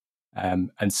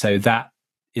 And so that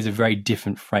is a very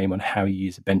different frame on how you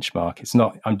use a benchmark. It's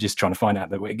not, I'm just trying to find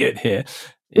out that we're good here.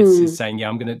 It's saying,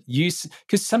 I'm going to use,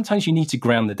 because sometimes you need to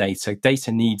ground the data.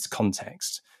 Data needs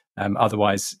context.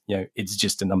 Otherwise, it's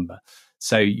just a number.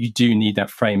 So you do need that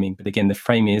framing. But again, the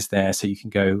framing is there so you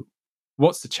can go,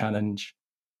 what's the challenge?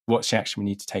 What's the action we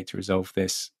need to take to resolve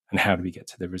this? And how do we get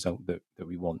to the result that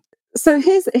we want? So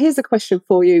here's a question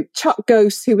for you. Chuck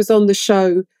Ghost, who was on the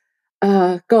show,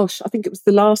 I think it was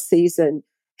the last season,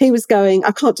 he was going,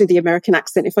 I can't do the American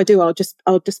accent. If I do, I'll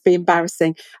just be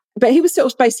embarrassing. But he was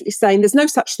sort of basically saying there's no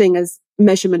such thing as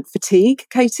measurement fatigue,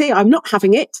 Katie. I'm not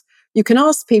having it. You can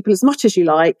ask people as much as you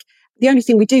like. The only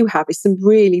thing we do have is some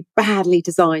really badly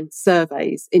designed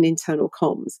surveys in internal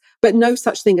comms, but no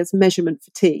such thing as measurement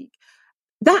fatigue.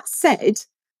 That said,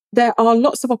 there are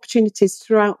lots of opportunities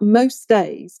throughout most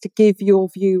days to give your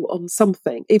view on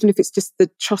something, even if it's just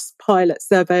the Trustpilot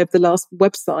survey of the last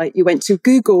website you went to.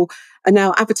 Google are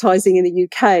now advertising in the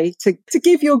UK to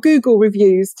give your Google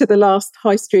reviews to the last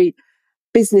high street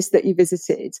business that you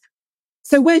visited.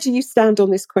 So where do you stand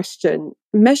on this question?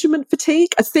 Measurement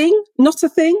fatigue, a thing, not a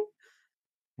thing?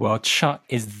 Well, Chuck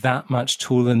is that much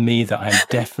taller than me that I'm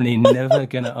definitely never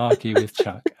going to argue with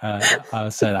Chuck. I'll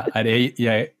say that.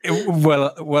 And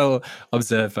well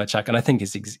observed by Chuck, and I think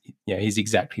he's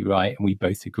exactly right, and we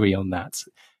both agree on that.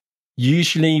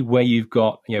 Usually, where you've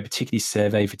got particularly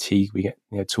survey fatigue, we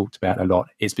get talked about a lot,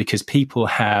 is because people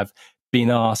have been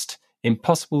asked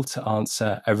impossible to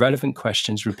answer irrelevant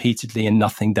questions repeatedly and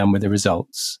nothing done with the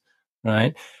results,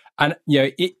 right? And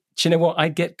do you know what?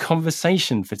 I'd get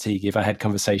conversation fatigue if I had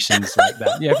conversations like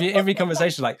that. Every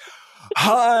conversation, like,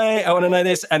 hi, I want to know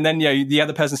this. And then, the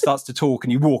other person starts to talk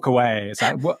and you walk away. It's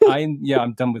like,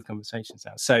 I'm done with conversations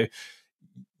now. So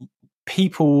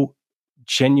people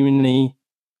genuinely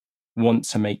want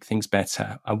to make things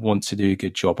better. I want to do a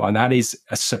good job. And that is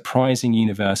a surprising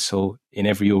universal in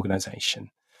every organization.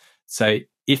 So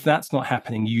if that's not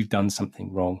happening, you've done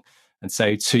something wrong. And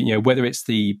so whether it's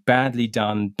the badly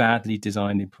done, badly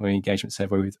designed employee engagement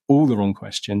survey with all the wrong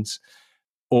questions,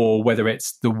 or whether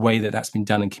it's the way that that's been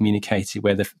done and communicated,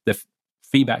 where the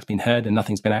feedback's been heard and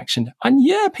nothing's been actioned,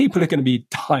 and people are going to be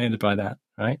tired by that,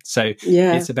 right? So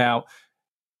it's about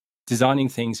designing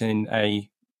things in a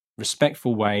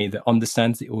respectful way that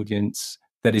understands the audience,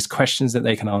 that is questions that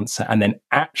they can answer, and then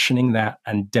actioning that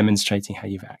and demonstrating how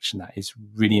you've actioned that is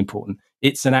really important.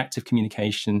 It's an act of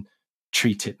communication.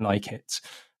 Treat it like it.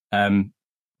 Then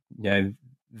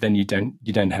you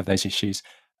don't have those issues.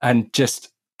 And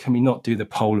just, can we not do the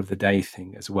poll of the day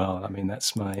thing as well? I mean,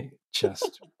 that's my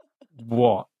just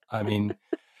what I mean.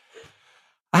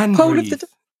 And poll of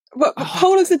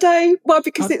the day. Well,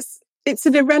 because it's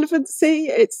an irrelevancy.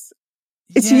 It's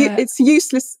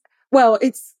useless. Well,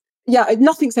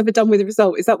 nothing's ever done with the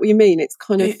result. Is that what you mean? It's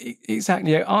kind of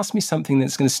exactly. Ask me something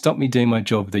that's going to stop me doing my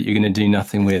job that you're going to do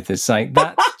nothing with. It's like,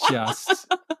 that's just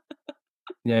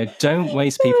don't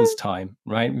waste people's time,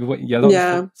 right? A lot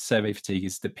of survey fatigue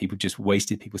is that people just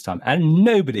wasted people's time, and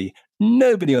nobody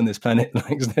on this planet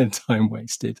likes their time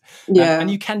wasted.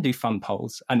 And you can do fun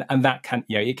polls, and that can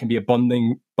it can be a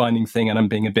binding thing. And I'm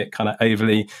being a bit kind of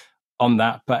overly on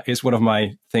that, but it's one of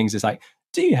my things. Is like,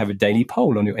 do you have a daily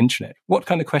poll on your intranet? What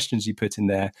kind of questions you put in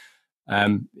there?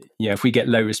 If we get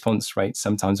low response rates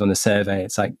sometimes on the survey,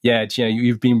 it's like,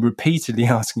 you've been repeatedly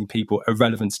asking people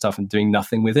irrelevant stuff and doing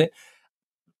nothing with it.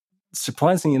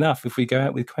 surprisingly enough, if we go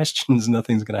out with questions,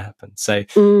 nothing's going to happen. So,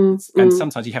 and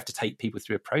sometimes you have to take people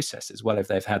through a process as well if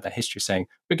they've had that history, saying,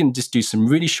 we're going to just do some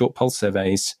really short pulse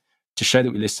surveys to show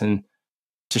that we listen,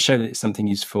 to show that it's something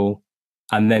useful,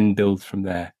 and then build from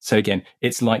there. So again,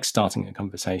 it's like starting a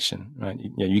conversation, right?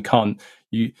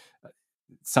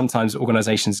 Sometimes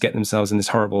organizations get themselves in this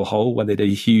horrible hole where they do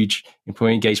a huge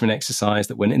employee engagement exercise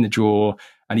that went in the drawer,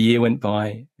 and a year went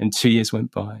by, and 2 years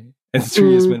went by, and 3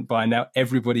 years went by. And now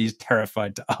everybody's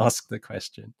terrified to ask the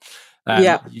question.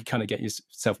 You kind of get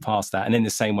yourself past that. And in the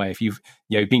same way, if you've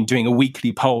been doing a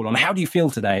weekly poll on how do you feel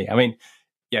today? I mean,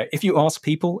 if you ask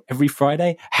people every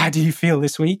Friday, how do you feel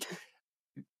this week?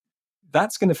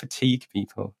 That's going to fatigue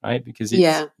people, right? Because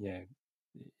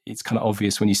it's kind of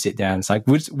obvious when you sit down. It's like,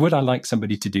 would I like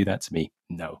somebody to do that to me?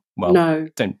 No. Well, no.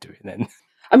 Don't do it then.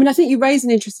 I mean, I think you raise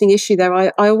an interesting issue there.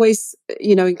 I always,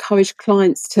 encourage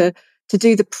clients to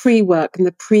do the pre-work and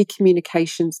the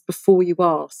pre-communications before you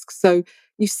ask. So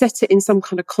you set it in some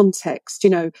kind of context.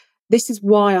 This is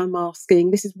why I'm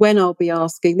asking. This is when I'll be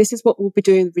asking. This is what we'll be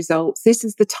doing with results. This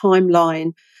is the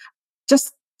timeline.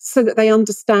 Just so that they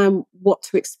understand what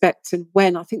to expect and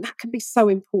when. I think that can be so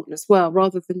important as well,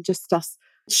 rather than just us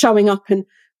showing up and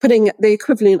putting the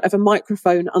equivalent of a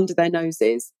microphone under their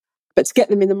noses. But to get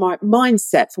them in the right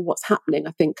mindset for what's happening,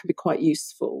 I think can be quite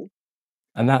useful.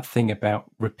 And that thing about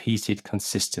repeated,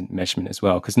 consistent measurement as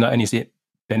well, because not only is it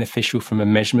beneficial from a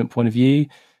measurement point of view,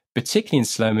 particularly in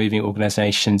slow-moving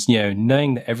organizations,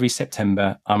 knowing that every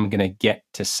September I'm going to get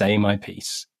to say my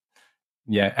piece.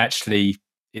 Actually,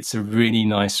 it's a really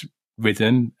nice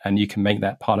rhythm, and you can make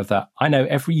that part of that. I know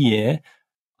every year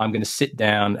I'm going to sit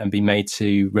down and be made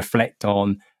to reflect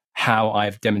on how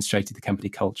I've demonstrated the company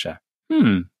culture.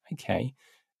 Okay.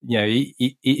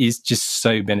 It is just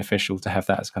so beneficial to have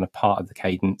that as kind of part of the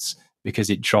cadence, because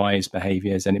it drives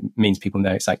behaviors and it means people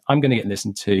know it's like, I'm going to get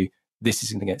listened to. This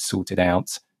is going to get sorted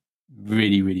out.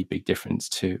 Really, really big difference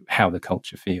to how the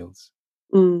culture feels.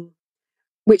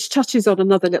 Which touches on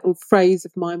another little phrase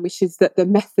of mine, which is that the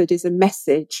method is a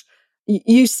message.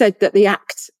 You said that the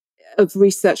act of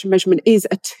research and measurement is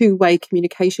a two-way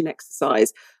communication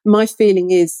exercise. My feeling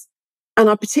is, and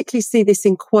I particularly see this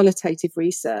in qualitative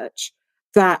research,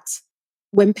 that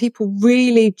when people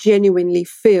really genuinely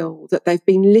feel that they've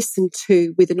been listened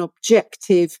to with an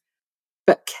objective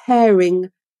but caring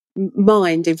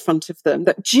mind in front of them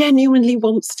that genuinely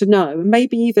wants to know, and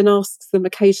maybe even asks them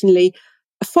occasionally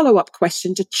a follow-up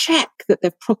question to check that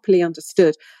they've properly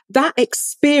understood. That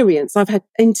experience, I've had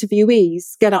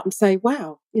interviewees get up and say,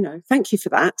 wow, thank you for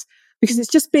that, because it's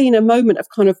just been a moment of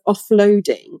kind of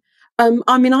offloading.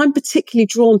 I'm particularly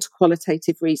drawn to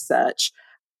qualitative research.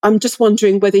 I'm just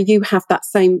wondering whether you have that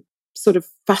same sort of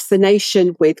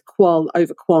fascination with qual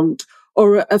over quant,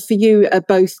 or for you,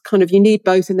 both kind of, you need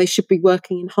both and they should be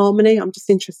working in harmony. I'm just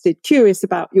curious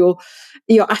about your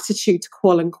attitude to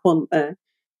qual and quant there.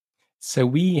 So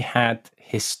we had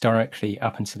historically,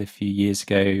 up until a few years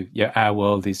ago, our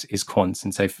world is quants.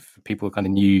 And so for people kind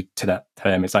of new to that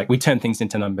term, it's like we turn things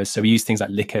into numbers. So we use things like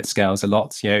Likert scales a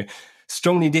lot.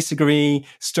 Strongly disagree,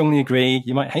 strongly agree.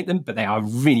 You might hate them, but they are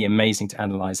really amazing to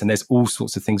analyze. And there's all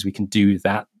sorts of things we can do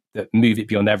that move it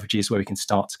beyond averages, where we can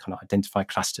start to kind of identify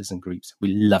clusters and groups.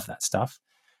 We love that stuff.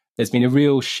 There's been a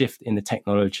real shift in the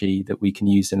technology that we can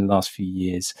use in the last few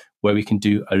years, where we can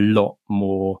do a lot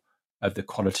more of the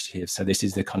qualitative. So this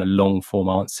is the kind of long form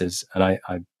answers. And I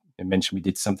mentioned we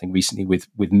did something recently with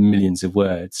millions of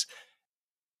words.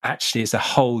 Actually, it's a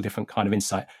whole different kind of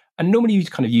insight. And normally you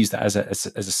kind of use that as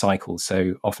a cycle.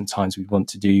 So oftentimes we want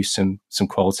to do some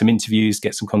qual, some interviews,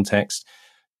 get some context,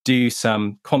 do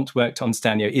some quant work to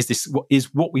understand, is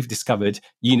what we've discovered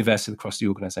universal across the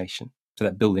organization? So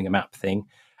that building a map thing.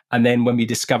 And then when we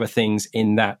discover things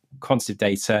in that quantitative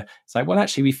data, it's like, well,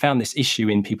 actually, we found this issue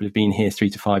in people who've been here 3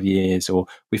 to 5 years, or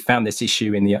we found this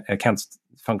issue in the accounts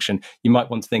function. You might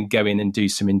want to then go in and do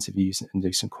some interviews and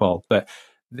do some qual. But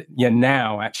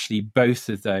now actually both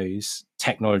of those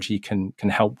technology can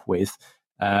help with.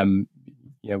 There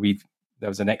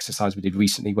was an exercise we did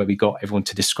recently where we got everyone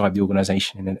to describe the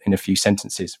organization in a few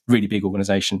sentences. Really big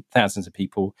organization, thousands of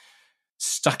people.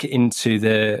 Stuck it into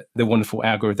the wonderful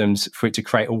algorithms for it to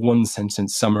create a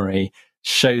one-sentence summary,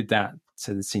 showed that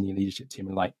to the senior leadership team,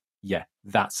 and like, yeah,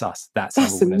 that's us. That's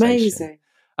our organization.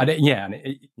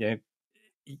 Amazing.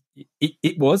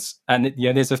 It was, and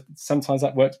sometimes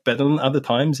that works better than other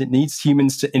times. It needs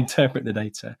humans to interpret the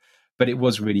data, but it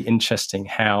was really interesting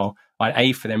how,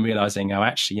 A, for them realizing,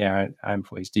 actually, our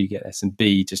employees do get this, and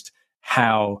B, just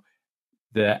how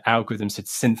the algorithms had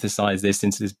synthesized this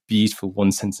into this beautiful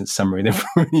one sentence summary that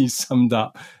really summed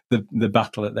up the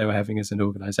battle that they were having as an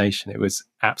organization. It was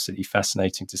absolutely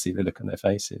fascinating to see the look on their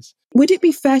faces. Would it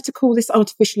be fair to call this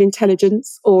artificial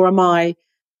intelligence, or am I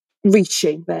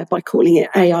reaching there by calling it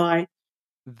AI?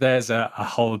 There's a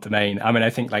whole domain. I mean,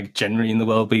 I think like generally in the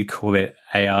world, we'd call it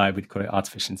AI, we'd call it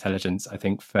artificial intelligence. I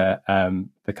think for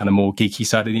the kind of more geeky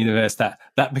side of the universe, that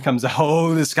becomes a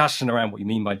whole discussion around what you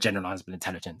mean by generalizable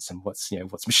intelligence and what's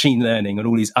machine learning and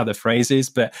all these other phrases.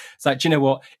 But it's like, do you know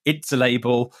what? It's a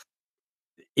label.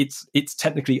 It's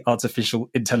technically artificial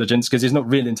intelligence because it's not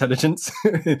real intelligence.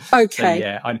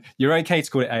 Okay. So you're okay to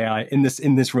call it AI. In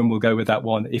this room, we'll go with that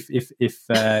one. If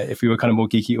we were kind of more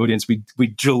geeky audience, we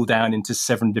drill down into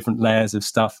 7 different layers of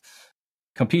stuff.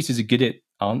 Computers are good at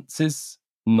answers,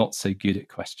 not so good at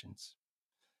questions.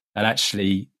 And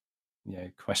actually,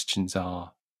 questions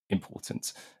are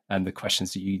important. And the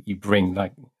questions that you bring,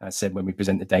 like I said, when we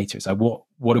present the data, it's like,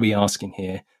 what are we asking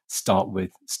here? Start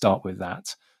with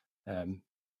that.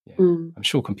 I'm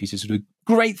sure computers will do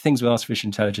great things with artificial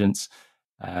intelligence,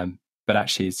 but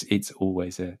actually it's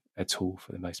always a tool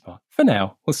for the most part. For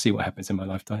now, we'll see what happens in my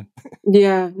lifetime.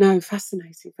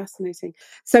 Fascinating.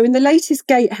 So in the latest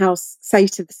Gatehouse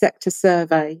State of the Sector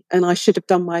survey, and I should have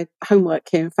done my homework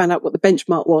here and found out what the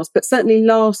benchmark was, but certainly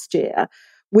last year,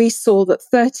 we saw that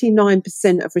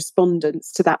 39% of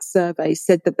respondents to that survey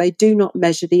said that they do not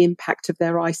measure the impact of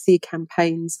their IC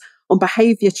campaigns on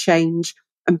behaviour change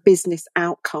and business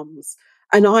outcomes.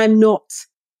 And I'm not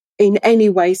in any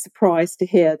way surprised to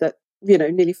hear that,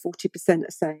 nearly 40% are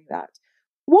saying that.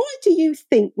 Why do you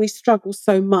think we struggle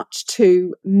so much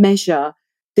to measure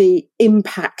the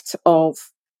impact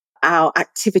of our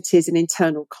activities in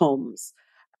internal comms?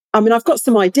 I mean, I've got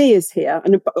some ideas here,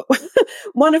 and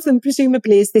one of them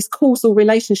presumably is this causal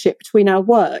relationship between our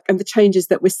work and the changes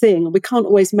that we're seeing, and we can't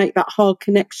always make that hard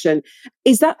connection.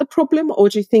 Is that the problem, or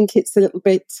do you think it's a little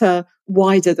bit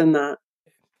wider than that?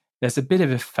 There's a bit of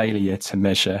a failure to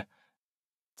measure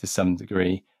to some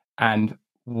degree, and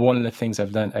one of the things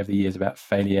I've learned over the years about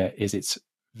failure is it's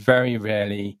very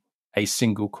rarely a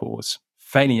single cause.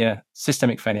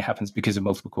 Systemic failure happens because of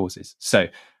multiple causes. So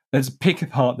let's pick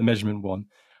apart the measurement one.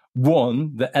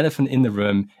 One, the elephant in the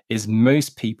room is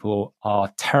most people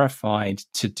are terrified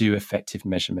to do effective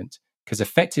measurement, because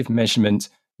effective measurement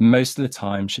most of the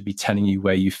time should be telling you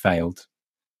where you failed.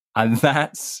 And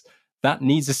that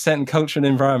needs a certain culture and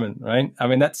environment, right? I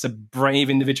mean, that's a brave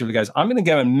individual who goes, I'm going to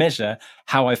go and measure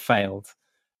how I failed.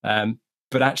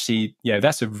 But actually,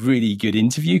 that's a really good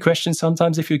interview question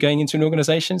sometimes if you're going into an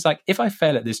organization. It's like, if I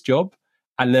fail at this job,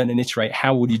 I learn and iterate,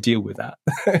 how will you deal with that?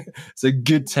 It's a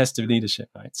good test of leadership,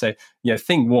 right? So,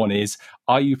 thing one is,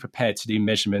 are you prepared to do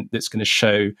measurement that's going to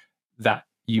show that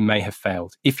you may have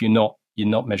failed? If you're not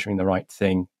measuring the right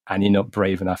thing and you're not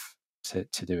brave enough to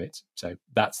do it. So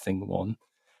that's thing one.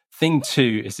 Thing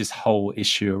two is this whole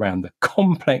issue around the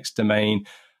complex domain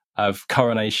of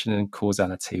correlation and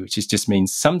causality, which just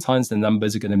means sometimes the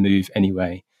numbers are going to move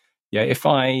anyway. If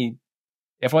I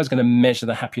was going to measure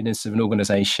the happiness of an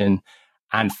organization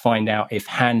and find out if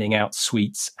handing out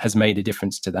sweets has made a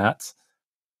difference to that,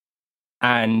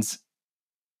 and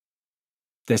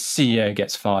the CEO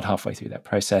gets fired halfway through that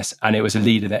process, and it was a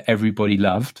leader that everybody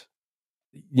loved,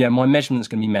 my measurement's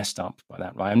going to be messed up by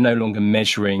that, right? I'm no longer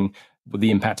measuring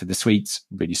the impact of the sweets,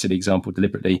 really silly example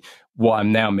deliberately. What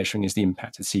I'm now measuring is the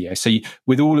impact of the CEO. So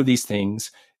with all of these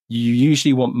things, you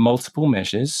usually want multiple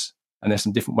measures, and there's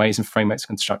some different ways and frameworks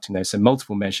constructing those. So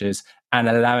multiple measures and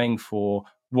allowing for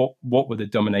what were the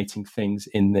dominating things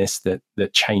in this that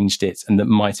changed it and that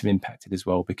might have impacted as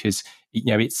well. Because,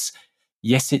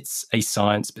 it's a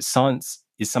science, but science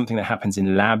is something that happens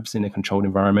in labs in a controlled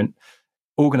environment.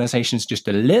 Organizations just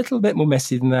a little bit more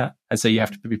messy than that. And so you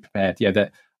have to be prepared,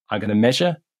 that I'm going to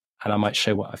measure and I might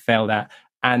show what I failed at.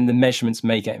 And the measurements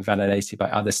may get invalidated by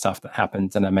other stuff that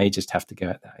happens, and I may just have to go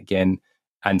at that again.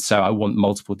 And so I want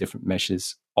multiple different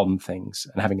measures on things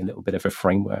and having a little bit of a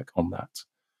framework on that.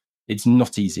 It's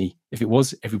not easy. If it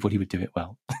was, everybody would do it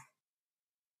well.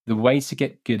 The way to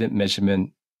get good at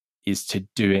measurement is to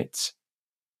do it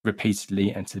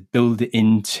repeatedly and to build it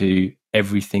into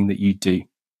everything that you do.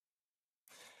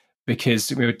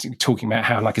 Because we were talking about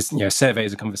how, like, a survey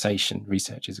is a conversation,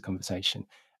 research is a conversation.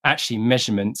 Actually,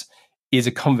 measurement is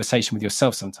a conversation with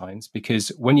yourself sometimes, because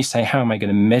when you say, how am I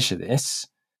going to measure this?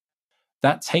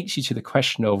 That takes you to the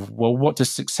question of, well, what does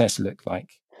success look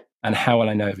like? And how will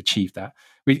I know I've achieved that?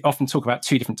 We often talk about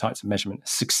 2 different types of measurement.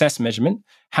 Success measurement,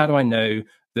 how do I know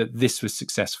that this was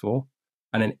successful?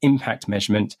 And an impact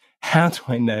measurement, how do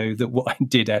I know that what I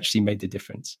did actually made the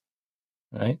difference?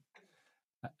 Right?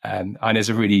 And there's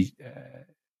a really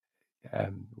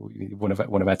one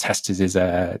of our testers is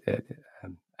a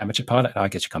amateur pilot. I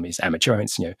guess you can't be amateur.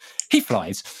 It's, he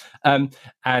flies, and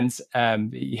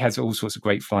he has all sorts of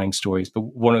great flying stories. But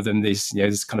one of them is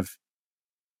this kind of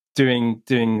doing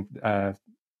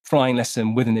flying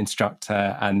lesson with an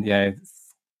instructor, and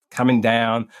coming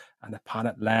down, and the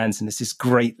pilot lands, and it's this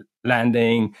great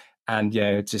landing, and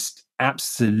just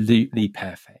absolutely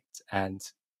perfect, and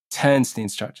turns to the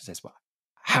instructor and says, "Well,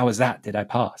 how was that? Did I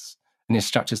pass?" And the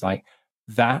instructor's like,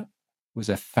 "That was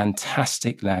a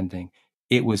fantastic landing.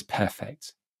 It was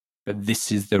perfect, but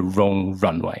this is the wrong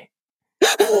runway."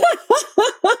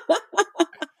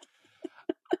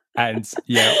 And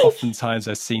oftentimes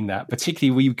I've seen that.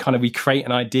 Particularly, we create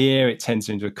an idea, it turns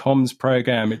into a comms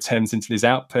program, it turns into these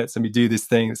outputs, and we do this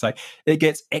thing. It's like it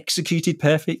gets executed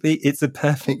perfectly. It's a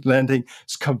perfect landing.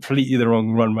 It's completely the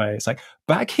wrong runway. It's like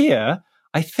back here,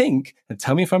 I think, and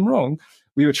tell me if I'm wrong,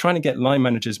 we were trying to get line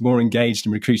managers more engaged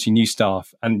in recruiting new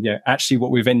staff. And actually what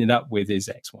we've ended up with is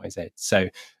X, Y, Z. So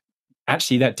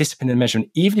actually that discipline and measurement,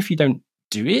 even if you don't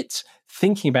do it,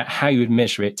 thinking about how you would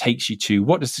measure it takes you to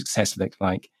what does success look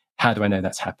like? How do I know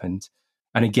that's happened?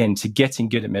 And again, to getting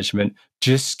good at measurement,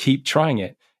 just keep trying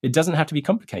it. It doesn't have to be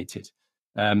complicated.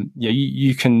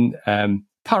 You can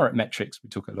pirate metrics. We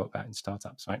talk a lot about in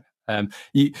startups, right?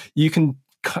 You can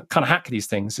kind of hack these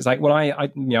things. It's like, well, I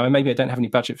maybe I don't have any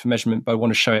budget for measurement, but I want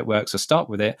to show it works. So start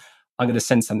with it. I'm going to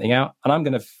send something out, and I'm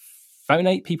going to phone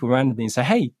 8 people randomly and say,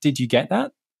 "Hey, did you get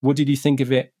that? What did you think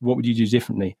of it? What would you do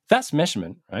differently?" That's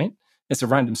measurement, right? It's a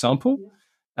random sample.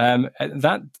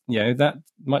 That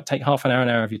might take half an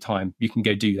hour of your time. You can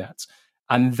go do that.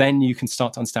 And then you can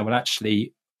start to understand, well,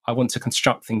 actually, I want to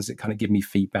construct things that kind of give me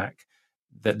feedback,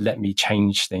 that let me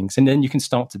change things. And then you can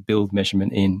start to build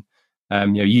measurement in.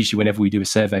 Usually whenever we do a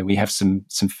survey, we have some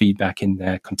feedback in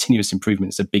there. Continuous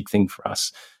improvement is a big thing for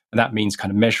us. And that means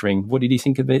kind of measuring, what did you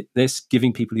think of this?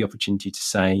 Giving people the opportunity to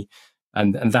say,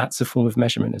 and that's a form of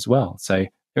measurement as well. So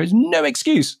there is no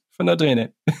excuse for not doing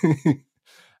it.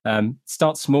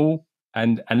 Start small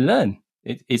and learn.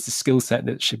 It's a skill set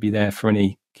that should be there for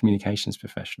any communications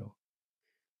professional.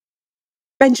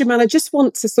 Benjamin, I just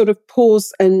want to sort of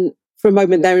pause and for a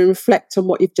moment there and reflect on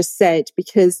what you've just said,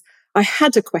 because I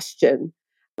had a question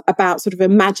about sort of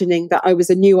imagining that I was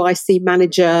a new IC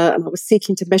manager and I was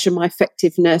seeking to measure my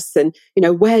effectiveness and,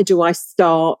 where do I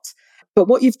start? But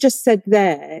what you've just said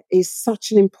there is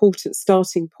such an important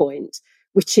starting point,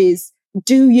 which is,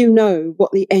 do you know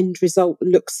what the end result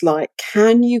looks like?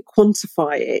 Can you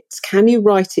quantify it? Can you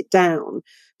write it down?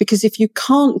 Because if you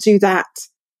can't do that,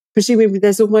 presumably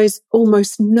there's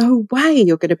almost no way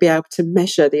you're going to be able to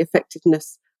measure the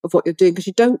effectiveness of what you're doing, because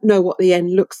you don't know what the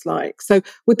end looks like. So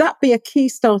would that be a key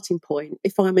starting point?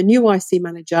 If I'm a new IC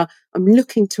manager, I'm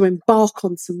looking to embark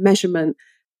on some measurement,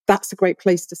 that's a great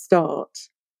place to start.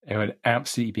 It would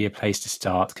absolutely be a place to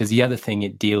start, because the other thing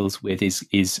it deals with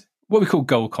is what we call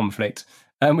goal conflict,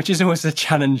 which is always a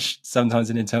challenge sometimes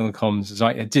in internal comms. It's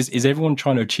like, is everyone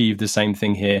trying to achieve the same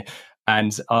thing here?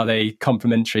 And are they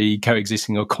complementary,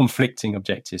 coexisting, or conflicting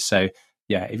objectives? So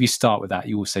if you start with that,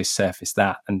 you also surface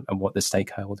that and what the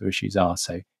stakeholder issues are.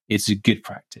 So it's a good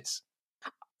practice.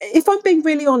 If I'm being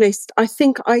really honest, I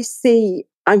think I see,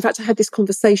 in fact, I had this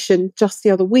conversation just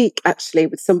the other week, actually,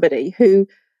 with somebody who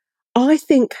I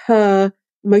think her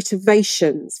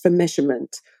motivations for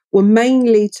measurement were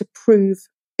mainly to prove,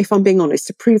 if I'm being honest,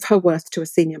 to prove her worth to a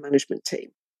senior management team,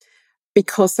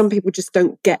 because some people just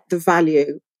don't get the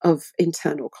value of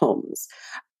internal comms.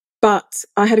 But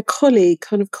I had a colleague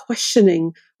kind of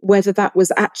questioning whether that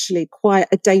was actually quite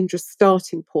a dangerous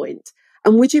starting point.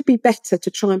 And would you be better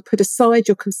to try and put aside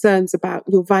your concerns about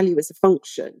your value as a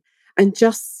function and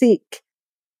just seek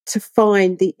to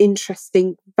find the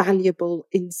interesting, valuable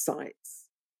insights?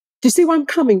 Do you see where I'm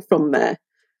coming from there?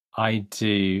 I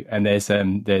do. And there's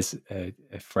a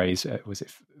phrase, was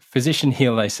it physician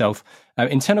heal thyself?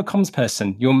 Internal comms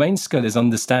person, your main skill is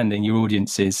understanding your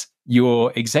audiences.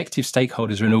 Your executive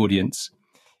stakeholders are an audience.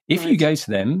 If you go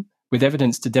to them with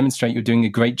evidence to demonstrate you're doing a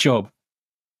great job,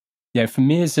 for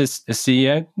me as a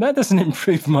CEO, that doesn't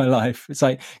improve my life. It's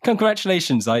like,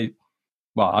 congratulations. I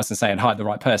was going to say I'd hired the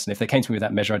right person. If they came to me with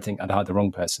that measure, I'd think I'd hired the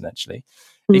wrong person, actually.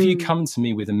 If you come to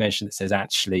me with a measure that says,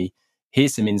 actually,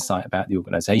 here's some insight about the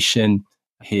organization,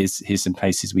 here's some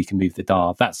places we can move the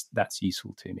dial, that's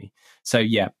useful to me. So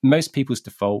most people's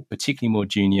default, particularly more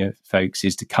junior folks,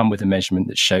 is to come with a measurement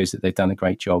that shows that they've done a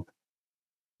great job.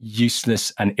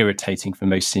 Useless and irritating for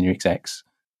most senior execs,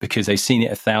 because they've seen it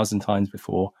 1,000 times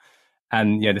before.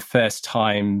 And the first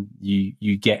time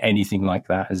you get anything like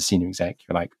that as a senior exec,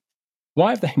 you're like, why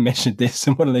have they measured this?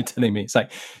 And what are they telling me? It's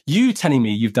like, you telling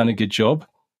me you've done a good job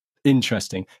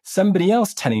Interesting. Somebody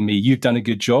else telling me you've done a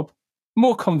good job,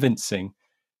 more convincing.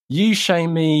 You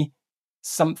showing me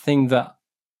something that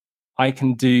I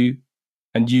can do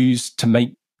and use to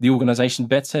make the organization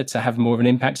better, to have more of an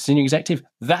impact as senior executive,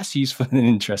 that's useful and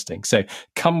interesting. So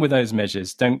come with those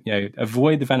measures. Don't,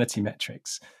 avoid the vanity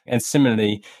metrics. And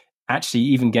similarly, actually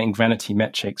even getting vanity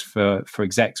metrics for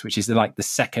execs, which is like the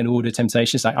second order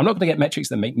temptation. It's like, I'm not going to get metrics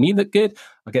that make me look good.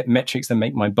 I'll get metrics that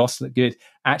make my boss look good.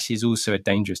 Actually is also a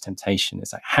dangerous temptation.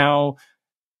 It's like, how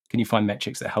can you find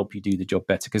metrics that help you do the job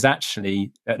better? Because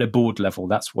actually at a board level,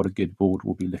 that's what a good board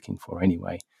will be looking for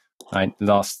anyway. Right.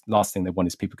 Last thing they want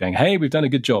is people going, hey, we've done a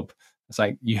good job. It's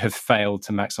like, you have failed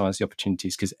to maximize the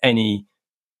opportunities, because any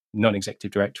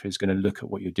non-executive director is going to look at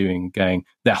what you're doing and going,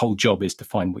 their whole job is to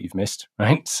find what you've missed.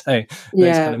 Right. So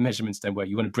those kind of measurements don't work.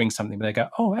 You want to bring something where they go,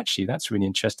 oh, actually, that's really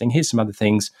interesting. Here's some other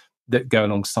things that go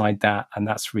alongside that. And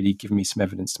that's really given me some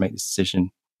evidence to make this decision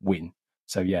win.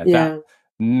 So that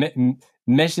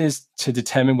measures to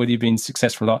determine whether you've been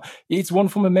successful or not. It's one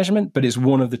form of measurement, but it's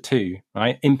one of the two,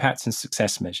 right? Impact and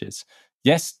success measures.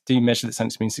 Yes, do measure that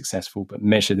something's been successful, but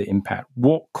measure the impact.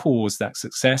 What caused that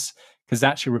success? Because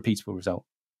that's your repeatable result.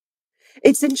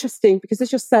 It's interesting because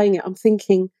as you're saying it, I'm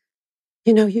thinking,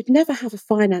 you'd never have a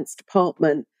finance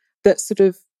department that sort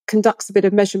of conducts a bit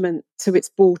of measurement to its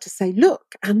board to say,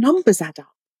 look, our numbers add up.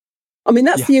 I mean,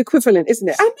 that's the equivalent, isn't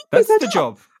it? Our numbers that's add the up.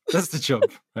 job. That's the job.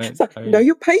 Right? So,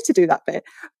 you're paid to do that bit.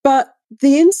 But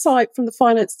the insight from the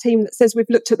finance team that says we've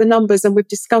looked at the numbers and we've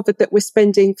discovered that we're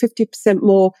spending 50%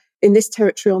 more in this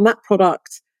territory on that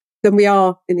product than we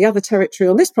are in the other territory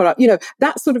on this product,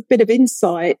 that sort of bit of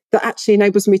insight that actually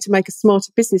enables me to make a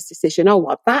smarter business decision. Oh,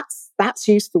 well, that's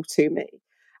useful to me.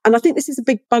 And I think this is a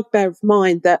big bugbear of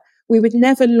mine, that we would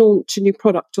never launch a new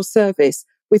product or service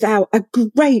without a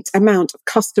great amount of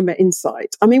customer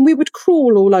insight. I mean, we would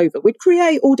crawl all over. We'd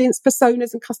create audience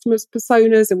personas and customers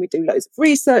personas, and we'd do loads of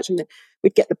research, and then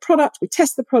we'd get the product, we'd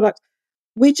test the product.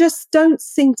 We just don't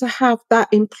seem to have that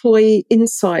employee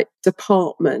insight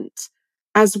department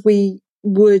as we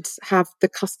would have the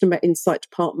customer insight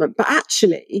department. But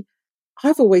actually,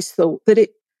 I've always thought that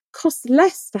it costs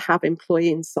less to have employee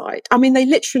insight. I mean, they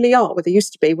literally are where they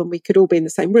used to be when we could all be in the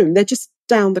same room. They're just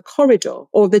down the corridor,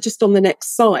 or they're just on the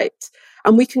next site.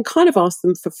 And we can kind of ask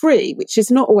them for free, which is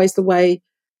not always the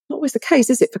case,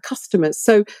 is it, for customers?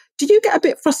 So do you get a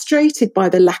bit frustrated by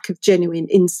the lack of genuine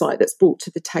insight that's brought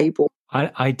to the table?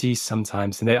 I do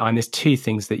sometimes. And there's two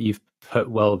things that you've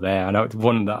put well there. And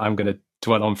one that I'm going to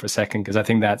dwell on for a second, because I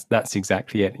think that's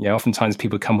exactly it. Oftentimes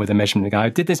people come with a measurement and go, I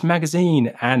did this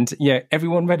magazine and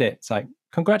everyone read it. It's like,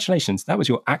 congratulations, that was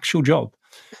your actual job.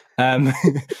 Doing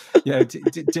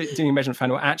a measurement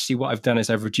find, well, actually what I've done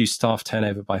is I've reduced staff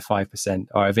turnover by 5%,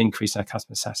 or I've increased our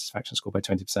customer satisfaction score by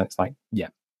 20%. It's like,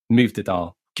 move the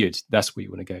dial. Good. That's what you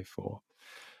want to go for.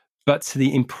 But to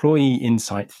the employee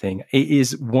insight thing, it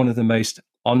is one of the most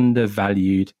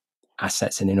undervalued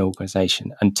assets in an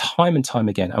organization, and time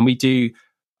again. And we do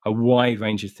a wide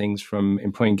range of things, from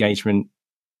employee engagement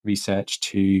research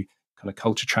to kind of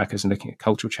culture trackers and looking at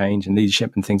cultural change and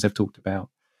leadership and things I've talked about.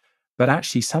 But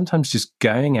actually, sometimes just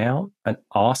going out and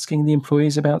asking the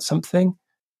employees about something,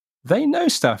 they know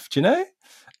stuff, do you know?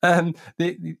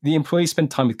 The employees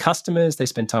spend time with customers, they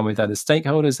spend time with other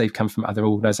stakeholders, they've come from other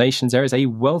organizations. There is a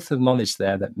wealth of knowledge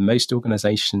there that most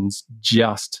organizations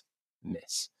just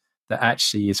miss, that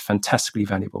actually is fantastically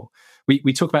valuable.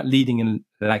 We talk about leading and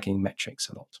lagging metrics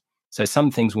a lot. So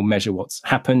some things will measure what's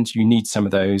happened. You need some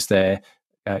of those. They're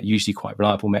usually quite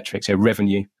reliable metrics.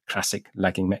 Revenue, classic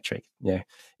lagging metric.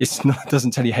 It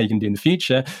doesn't tell you how you can do in the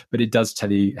future, but it does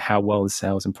tell you how well the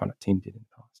sales and product team did in the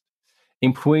past.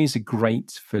 Employees are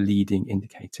great for leading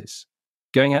indicators.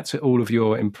 Going out to all of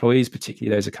your employees,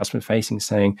 particularly those are customer facing,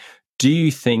 saying, do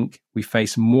you think we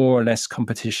face more or less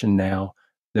competition now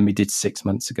than we did 6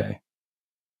 months ago?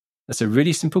 That's a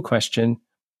really simple question.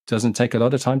 Doesn't take a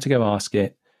lot of time to go ask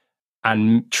it.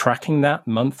 And tracking that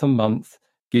month on month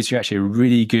gives you actually a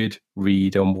really good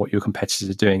read on what your competitors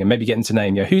are doing, and maybe getting to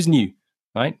name, who's new,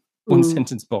 right? One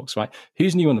sentence box, right?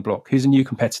 Who's new on the block? Who's a new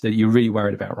competitor that you're really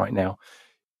worried about right now?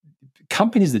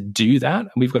 Companies that do that,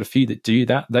 and we've got a few that do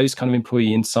that, those kind of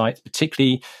employee insights,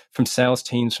 particularly from sales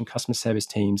teams, from customer service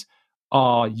teams,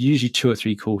 are usually 2 or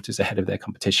 3 quarters ahead of their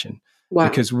competition. Wow.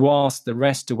 Because whilst the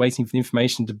rest are waiting for the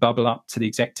information to bubble up to the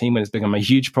exec team when it's become a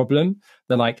huge problem,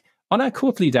 they're like, on our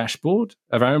quarterly dashboard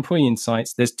of our employee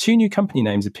insights, there's 2 new company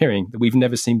names appearing that we've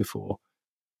never seen before.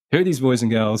 Who are these boys and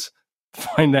girls?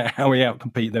 Find out how we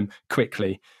outcompete them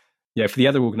quickly. For the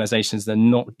other organizations, they're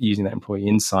not using that employee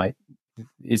insight.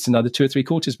 It's another 2 or 3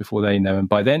 quarters before they know. And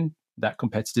by then, that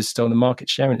competitor's stolen market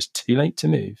share and it's too late to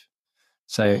move.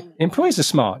 So employees are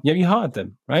smart. You hired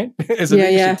them, right? As a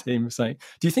leadership team, it's like,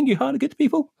 do you think you hired good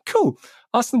people? Cool.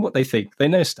 Ask them what they think. They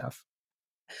know stuff.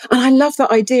 And I love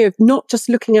that idea of not just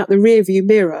looking out the rearview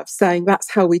mirror of saying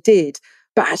that's how we did,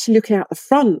 but actually looking out the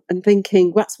front and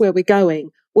thinking that's where we're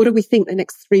going. What do we think the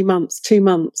next 3 months, 2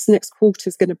 months, next quarter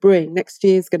is going to bring, next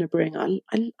year is going to bring? I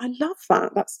love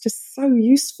that. That's just so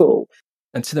useful.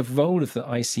 And to the role of the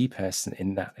IC person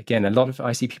in that, again, a lot of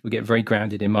IC people get very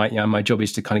grounded in my job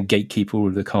is to kind of gatekeep all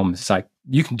of the comms. It's like,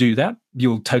 you can do that.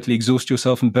 You'll totally exhaust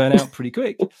yourself and burn out pretty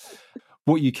quick.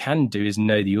 What you can do is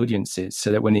know the audiences so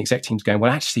that when the exec team's going,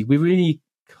 well, actually, we're really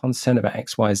concerned about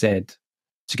X, Y, Z,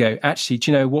 to go, actually,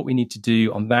 do you know what we need to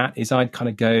do on that is I'd kind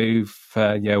of go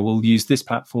for, we'll use this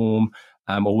platform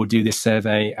or we'll do this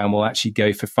survey and we'll actually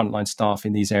go for frontline staff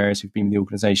in these areas who've been with the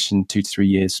organization 2 to 3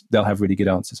 years. They'll have really good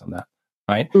answers on that.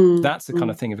 Right. That's the kind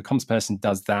of thing. If a comms person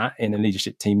does that in a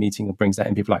leadership team meeting or brings that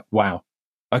in, people are like, wow,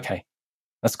 okay,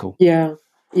 that's cool. Yeah.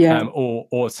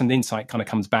 Or some insight kind of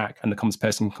comes back and the comms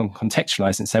person can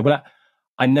contextualize and say, well,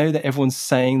 I know that everyone's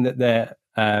saying that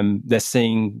they're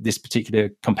seeing this particular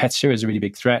competitor as a really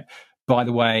big threat. By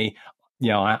the way,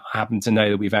 I happen to know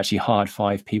that we've actually hired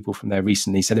 5 people from there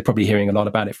recently. So they're probably hearing a lot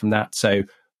about it from that. So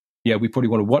we probably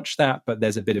want to watch that, but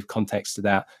there's a bit of context to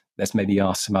that. Let's maybe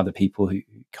ask some other people who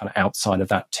kind of outside of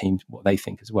that team what they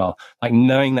think as well. Like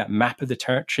knowing that map of the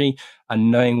territory and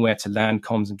knowing where to land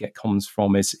comms and get comms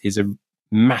from is a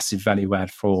massive value add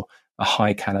for a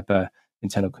high caliber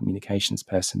internal communications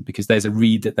person, because there's a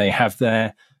read that they have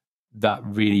there that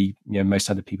really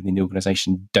most other people in the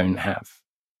organization don't have.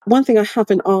 One thing I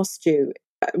haven't asked you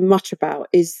much about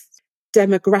is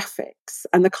demographics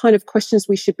and the kind of questions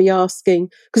we should be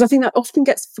asking, because I think that often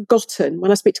gets forgotten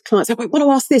when I speak to clients. Like, we want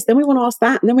to ask this, then we want to ask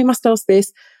that, and then we must ask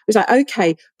this. It's like,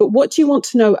 okay, but what do you want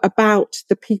to know about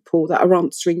the people that are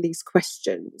answering these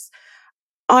questions?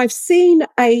 I've seen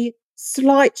a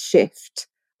slight shift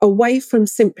away from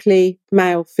simply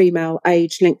male, female,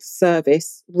 age, length of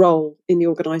service, role in the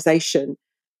organisation,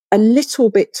 a little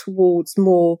bit towards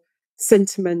more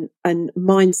sentiment and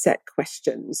mindset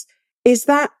questions. Is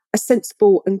that a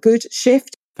sensible and good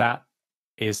shift? That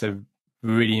is a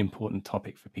really important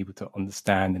topic for people to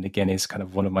understand. And again, is kind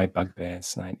of one of my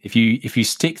bugbears. Like if you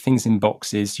stick things in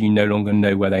boxes, you no longer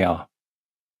know where they are.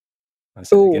 I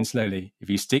say it again slowly. If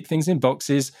you stick things in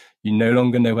boxes, you no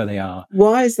longer know where they are.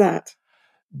 Why is that?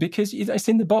 Because it's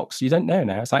in the box. You don't know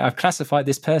now. It's like, I've classified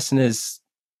this person as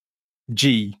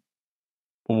G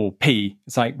or P.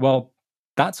 It's like, well,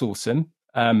 that's awesome.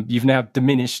 You've now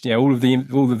diminished, all of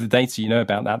the data you know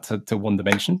about that to one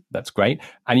dimension. That's great,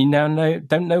 and you now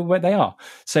don't know where they are.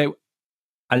 So,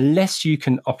 unless you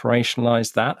can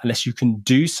operationalize that, unless you can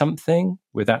do something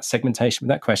with that segmentation,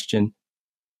 with that question,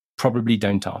 probably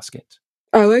don't ask it.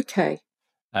 Oh, okay.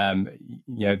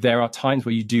 There are times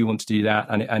where you do want to do that,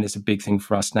 and it's a big thing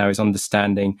for us now is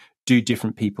understanding: do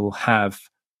different people have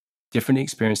different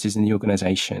experiences in the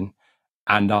organization?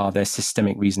 And are there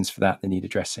systemic reasons for that need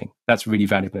addressing? That's really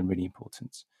valuable and really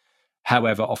important.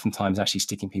 However, oftentimes actually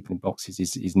sticking people in boxes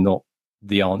is not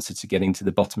the answer to getting to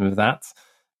the bottom of that.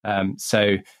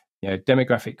 So,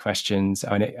 demographic questions.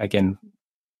 I mean, again,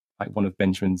 like one of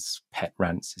Benjamin's pet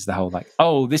rants is the whole like,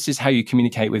 oh, this is how you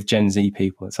communicate with Gen Z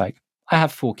people. It's like, I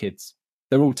have 4 kids.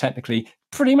 They're all technically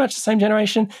pretty much the same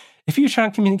generation. If you try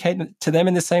and communicate to them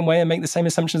in the same way and make the same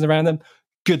assumptions around them,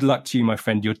 good luck to you, my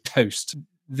friend. You're toast.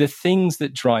 The things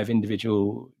that drive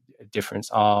individual difference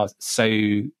are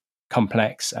so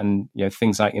complex, and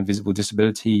things like invisible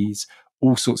disabilities,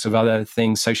 all sorts of other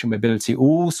things, social mobility,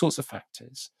 all sorts of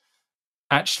factors.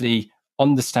 Actually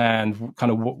understand kind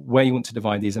of where you want to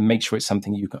divide these and make sure it's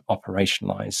something you can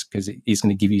operationalize, because it is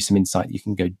going to give you some insight you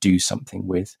can go do something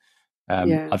with.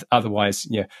 Otherwise,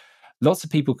 lots of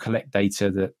people collect data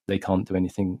that they can't do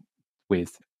anything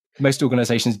with. Most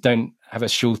organizations don't have a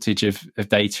shortage of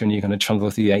data, and you're going to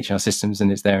trundle through the HR systems and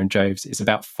it's there in droves. It's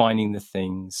about finding the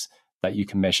things that you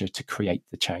can measure to create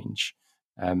the change.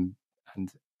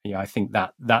 I think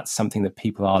that's something that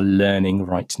people are learning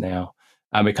right now.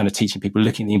 And we're kind of teaching people,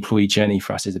 looking at the employee journey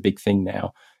for us is a big thing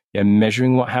now.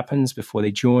 Measuring what happens before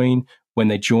they join, when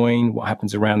they join, what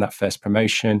happens around that first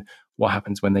promotion, what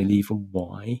happens when they leave and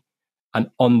why, and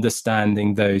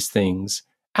understanding those things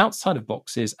outside of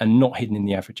boxes and not hidden in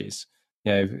the averages.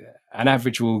 An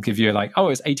average will give you like, oh,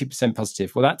 it's 80%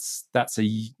 positive. Well, that's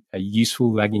a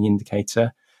useful lagging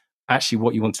indicator. Actually,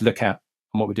 what you want to look at,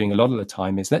 and what we're doing a lot of the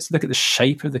time, is let's look at the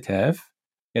shape of the curve.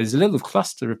 There's a little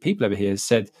cluster of people over here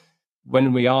said,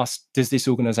 when we asked, does this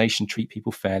organization treat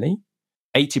people fairly?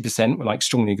 80% were like,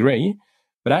 strongly agree.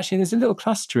 But actually, there's a little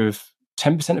cluster of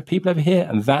 10% of people over here,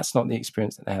 and that's not the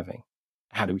experience that they're having.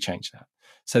 How do we change that?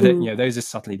 So that, those are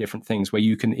subtly different things where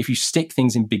you can, if you stick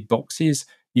things in big boxes,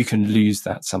 you can lose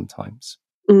that sometimes.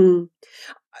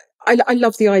 I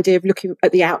love the idea of looking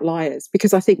at the outliers,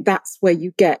 because I think that's where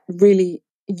you get really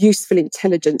useful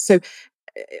intelligence. So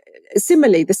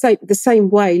similarly, the same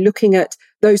way, looking at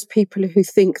those people who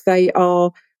think they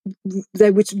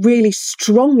would really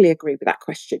strongly agree with that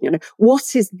question.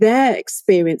 What is their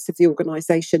experience of the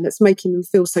organisation that's making them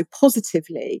feel so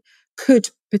positively, could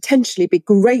potentially be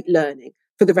great learning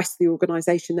for the rest of the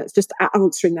organisation that's just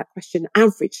answering that question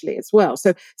averagely as well.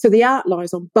 So the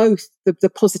outliers on both the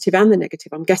positive and the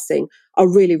negative, I'm guessing, are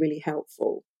really, really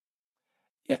helpful.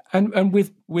 Yeah, and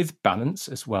with balance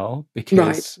as well,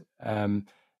 because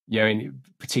particularly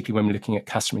when we're looking at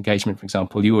customer engagement, for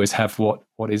example, you always have what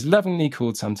is lovingly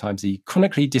called sometimes the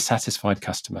chronically dissatisfied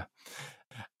customer,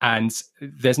 and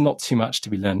there's not too much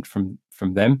to be learned from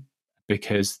them,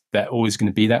 because they're always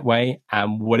going to be that way,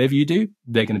 and whatever you do,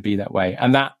 they're going to be that way,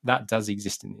 and that does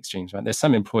exist in the extremes, right? There's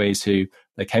some employees who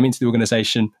they came into the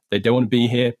organization, they don't want to be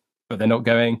here, but they're not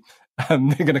going. They're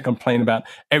going to complain about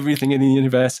everything in the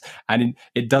universe, and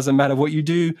it doesn't matter what you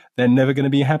do, they're never going to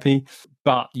be happy.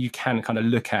 But you can kind of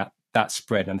look at that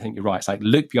spread, and I think you're right. It's like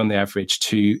look beyond the average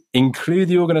to include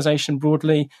the organization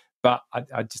broadly, but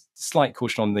I just slight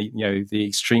caution on the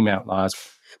extreme outliers.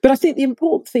 But I think the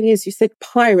important thing is, you said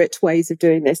pirate ways of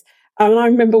doing this. And I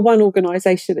remember one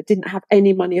organisation that didn't have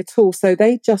any money at all. So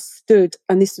they just stood,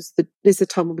 and this was the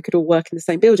time when we could all work in the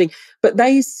same building, but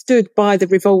they stood by the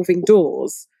revolving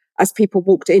doors as people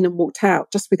walked in and walked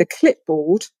out, just with a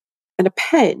clipboard and a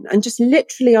pen, and just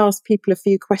literally asked people a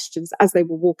few questions as they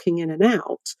were walking in and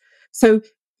out. So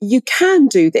you can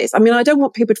do this. I mean, I don't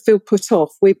want people to feel put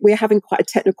off. We're having quite a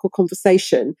technical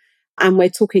conversation, and we're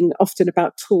talking often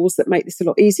about tools that make this a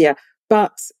lot easier.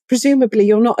 But presumably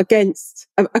you're not against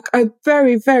a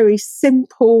very, very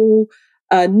simple,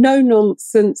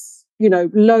 no-nonsense,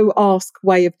 low ask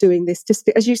way of doing this. Just,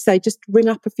 as you say, just ring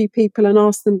up a few people and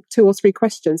ask them 2 or 3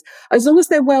 questions. As long as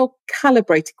they're well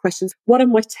calibrated questions. One of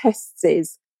my tests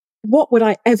is, what would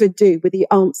I ever do with the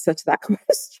answer to that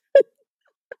question?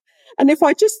 And if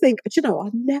I just think,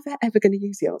 I'm never ever going to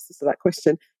use the answers to that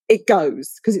question, it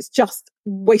goes, because it's just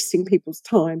wasting people's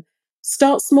time.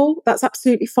 Start small. That's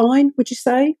absolutely fine. Would you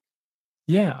say?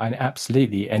 Yeah,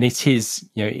 absolutely. And it is,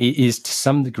 it is to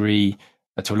some degree,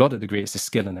 to a lot of degree, it's a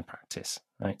skill and a practice,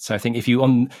 right? So I think if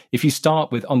you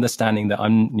start with understanding that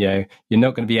you're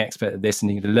not going to be expert at this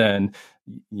and you're going to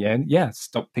learn,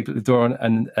 stop people at the door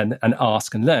and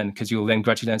ask and learn, because you'll then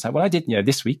gradually learn. It's like, well, I did,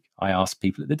 this week I asked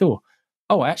people at the door.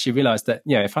 Oh, I actually realized that,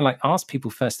 if I ask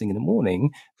people first thing in the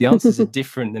morning, the answers are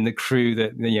different than the crew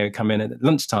that, come in at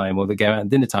lunchtime or they go out at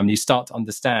dinner time. And you start to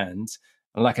understand.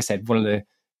 And like I said, one of the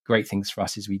great things for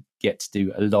us is we get to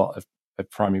do a lot of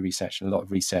primary research and a lot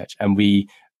of research. And we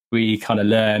kind of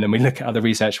learn and we look at other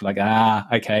research. We're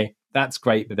like, okay, that's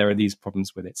great, but there are these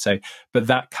problems with it. So, but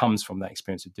that comes from that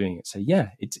experience of doing it. So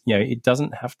yeah, it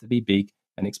doesn't have to be big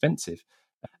and expensive,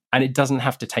 and it doesn't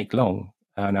have to take long.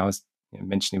 And I was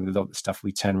mentioning with a lot of the stuff,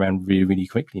 we turn around really, really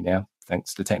quickly now,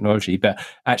 thanks to technology. But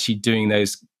actually doing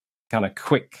those kind of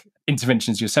quick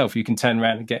interventions yourself, you can turn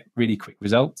around and get really quick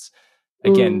results.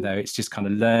 Again, though, it's just kind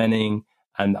of learning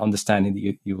and understanding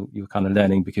that you're kind of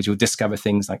learning, because you'll discover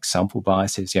things like sample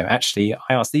biases. Actually,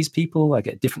 I ask these people, I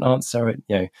get a different answer.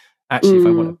 Actually, if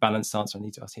I want a balanced answer, I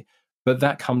need to ask here. But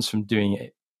that comes from doing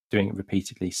it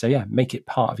repeatedly. So yeah, make it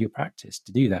part of your practice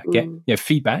to do that. Get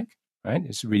feedback, right?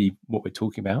 It's really what we're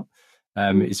talking about.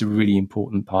 It's a really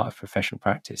important part of professional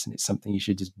practice, and it's something you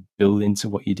should just build into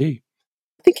what you do.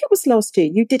 I think it was last year,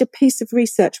 you did a piece of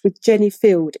research with Jenny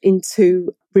Field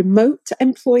into remote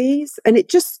employees. And it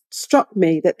just struck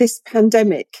me that this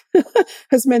pandemic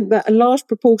has meant that a large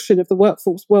proportion of the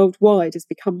workforce worldwide has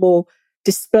become more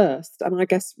dispersed, and I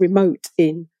guess remote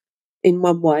in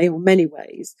one way or many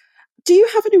ways. Do you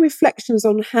have any reflections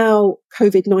on how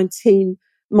COVID-19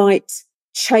 might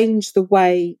change the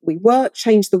way we work,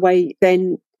 change the way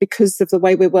then, because of the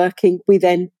way we're working, we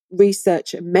then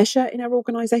research and measure in our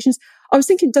organisations? I was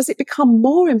thinking, does it become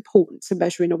more important to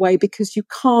measure in a way because you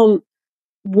can't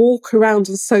walk around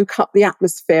and soak up the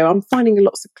atmosphere? I'm finding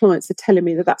lots of clients are telling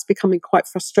me that that's becoming quite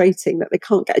frustrating, that they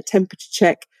can't get a temperature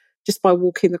check just by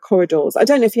walking the corridors. I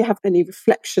don't know if you have any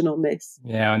reflection on this.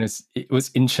 Yeah, and it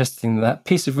was interesting that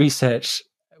piece of research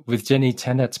with Jenny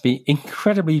turned out to be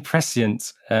incredibly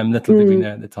prescient, little did we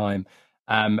know at the time,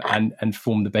 and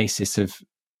formed the basis of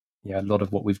a lot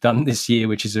of what we've done this year,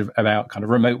 which is about kind of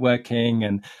remote working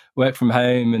and work from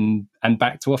home and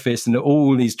back to office, and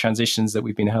all these transitions that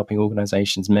we've been helping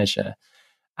organizations measure.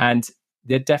 And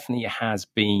there definitely has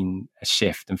been a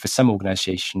shift. And for some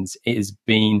organizations, it has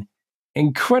been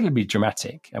incredibly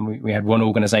dramatic. And we had one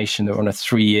organization that were on a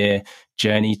 3-year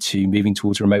journey to moving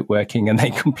towards remote working, and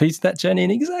they completed that journey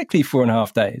in exactly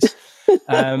 4.5 days.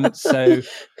 So,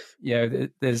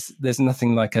 there's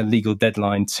nothing like a legal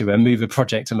deadline to move a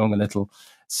project along a little.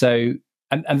 So,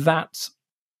 and that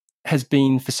has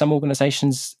been, for some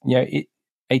organizations,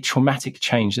 a traumatic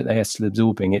change that they are still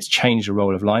absorbing. It's changed the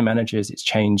role of line managers. It's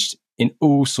changed in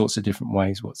all sorts of different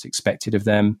ways what's expected of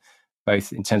them,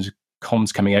 both in terms of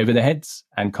comms coming over their heads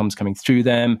and comms coming through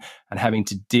them, and having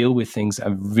to deal with things that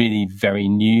are really very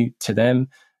new to them.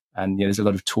 And there's a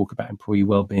lot of talk about employee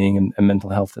well-being and mental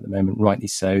health at the moment, rightly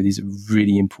so. These are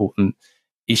really important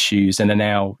issues and are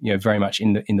now very much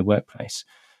in the workplace.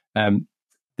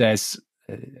 There's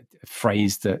a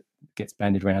phrase that gets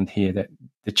bandied around here that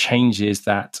the changes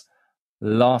that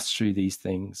last through these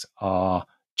things are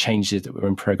changes that were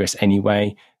in progress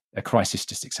anyway. A crisis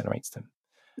just accelerates them.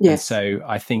 Yes. And so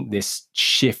I think this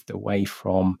shift away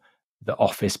from the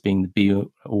office being the be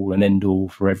all and end all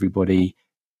for everybody,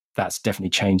 that's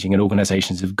definitely changing. And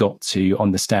organizations have got to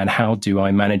understand, how do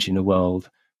I manage in a world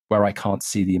where I can't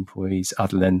see the employees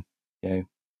other than,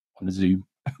 on a Zoom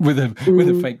with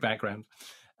a fake background,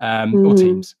 or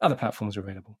Teams. Other platforms are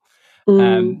available.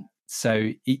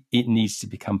 So it needs to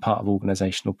become part of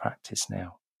organizational practice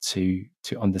now to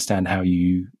understand how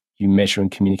you measure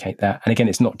and communicate that. And again,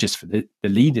 it's not just for the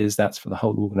leaders, that's for the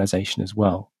whole organization as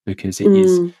well, because it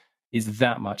is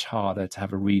that much harder to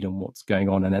have a read on what's going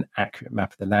on and an accurate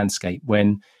map of the landscape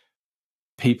when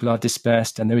people are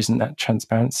dispersed and there isn't that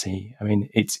transparency. I mean,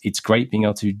 it's great being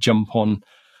able to jump on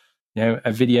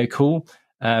a video call,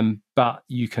 but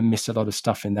you can miss a lot of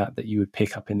stuff in that you would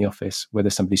pick up in the office, whether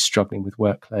somebody's struggling with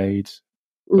workload,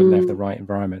 whether they have the right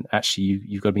environment. Actually,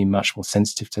 you've got to be much more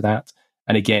sensitive to that.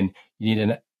 And again, you need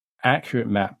an accurate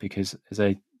map, because, as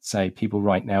I say, people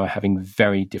right now are having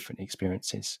very different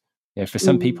experiences. For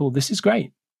some people, this is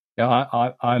great.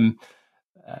 I'm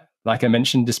like I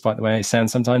mentioned, despite the way I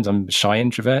sound sometimes, I'm a shy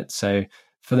introvert. So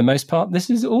for the most part, this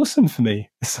is awesome for me.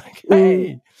 It's like,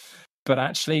 hey. But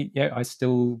actually, I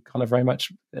still kind of very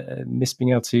much miss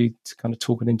being able to kind of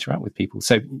talk and interact with people.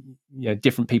 So,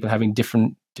 different people having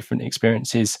different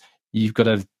experiences. You've got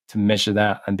to measure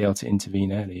that and be able to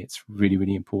intervene early. It's really,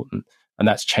 really important. And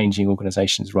that's changing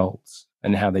organizations' roles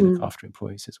and how they look after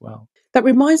employees as well. That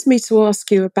reminds me to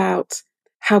ask you about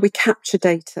how we capture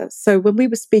data. So when we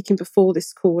were speaking before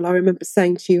this call, I remember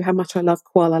saying to you how much I love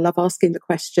Qual. I love asking the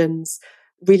questions,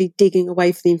 really digging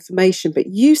away for the information. But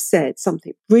you said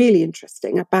something really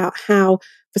interesting about how,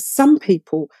 for some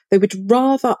people, they would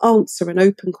rather answer an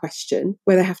open question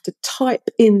where they have to type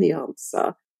in the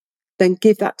answer than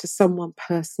give that to someone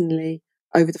personally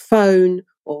over the phone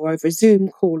or over a Zoom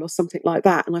call or something like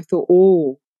that. And I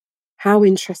thought, how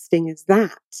interesting is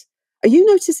that? Are you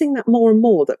noticing that more and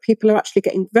more, that people are actually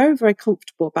getting very, very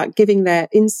comfortable about giving their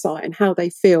insight and how they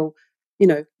feel,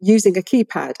 using a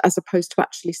keypad as opposed to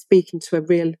actually speaking to a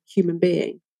real human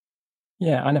being?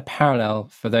 Yeah, and a parallel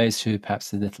for those who are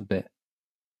perhaps a little bit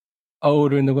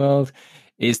older in the world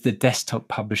is the desktop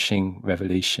publishing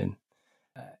revolution.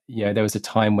 There was a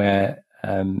time where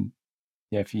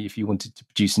if you wanted to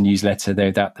produce a newsletter,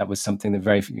 that was something that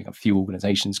very few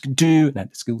organizations could do and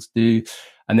had the skills to do.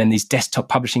 And then these desktop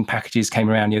publishing packages came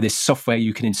around. This software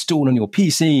you can install on your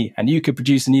PC and you could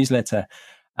produce a newsletter.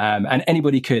 And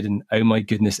anybody could, and oh my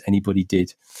goodness, anybody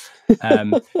did.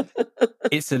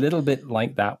 It's a little bit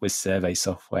like that with survey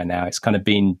software now. It's kind of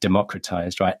been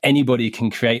democratized, right? Anybody can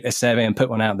create a survey and put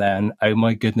one out there, and oh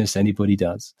my goodness, anybody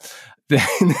does.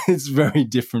 It's very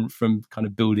different from kind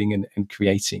of building and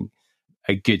creating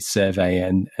a good survey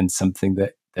and something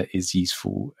that is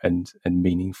useful and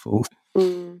meaningful.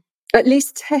 At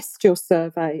least test your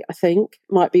survey, I think,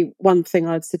 might be one thing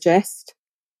I'd suggest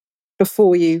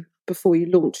before you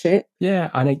launch it. Yeah,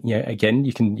 and again,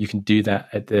 you can do that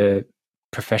at the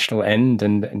professional end,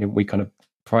 and we kind of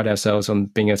pride ourselves on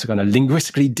being able to kind of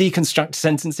linguistically deconstruct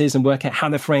sentences and work out how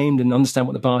they're framed and understand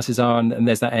what the biases are. And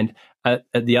there's that end. At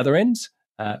the other end,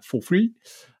 for free,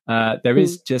 there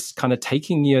is just kind of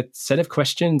taking your set of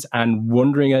questions and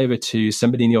wandering over to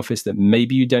somebody in the office that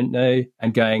maybe you don't know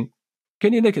and going,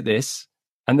 can you look at this?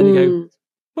 And then you go,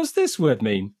 what's this word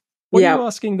mean? What are you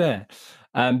asking there?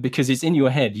 Because it's in your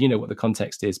head, you know what the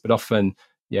context is, but often,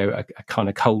 a kind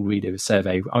of cold read of a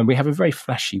survey. I mean, we have a very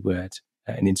flashy word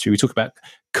in industry. We talk about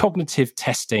cognitive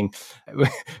testing,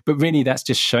 but really that's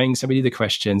just showing somebody the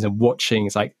questions and watching.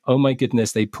 It's like, oh my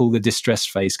goodness, they pull the distressed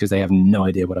face because they have no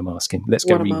idea what I'm asking. Let's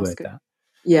go reword that.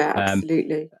 Yeah,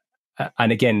 absolutely.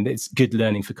 And again, it's good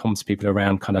learning for comms people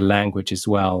around kind of language as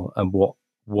well, and what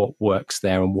what works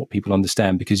there and what people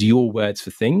understand, because your words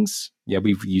for things,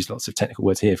 we've used lots of technical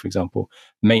words here, for example,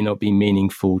 may not be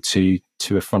meaningful to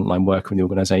a frontline worker in the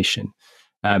organization.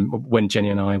 When Jenny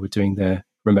and I were doing the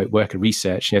remote worker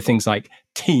research, things like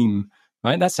team,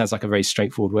 right? That sounds like a very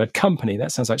straightforward word. Company,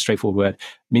 that sounds like a straightforward word. It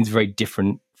means very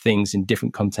different things in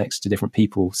different contexts to different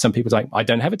people. Some people are like, I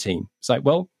don't have a team. It's like,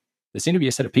 well, there seem to be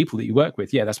a set of people that you work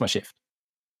with. Yeah, that's my shift.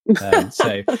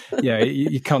 So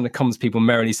you kind of comms people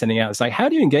merrily sending out. It's like, how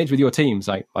do you engage with your team? It's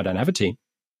like, I don't have a team.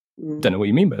 Don't know what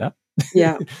you mean by that.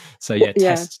 Yeah. So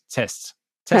test.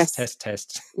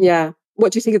 Yeah.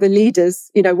 What do you think of the leaders?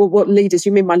 What leaders?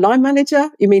 You mean my line manager?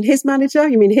 You mean his manager?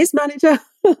 You mean his manager?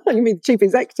 You mean the chief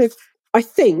executive? I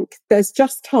think there's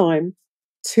just time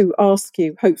to ask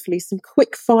you, hopefully, some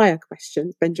quick fire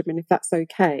questions, Benjamin, if that's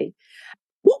okay.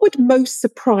 What would most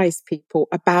surprise people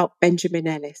about Benjamin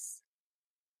Ellis?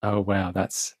 Oh, wow.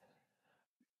 That's,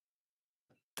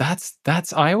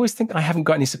 I always think I haven't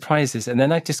got any surprises. And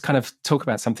then I just kind of talk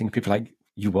about something, people are like,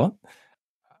 you what?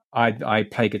 I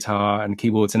play guitar and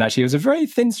keyboards, and actually it was a very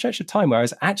thin stretch of time where I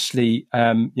was actually,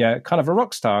 kind of a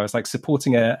rock star. I was like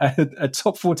supporting a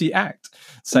top 40 act.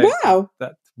 So wow.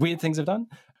 That weird things I've done.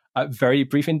 Very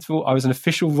brief interval. I was an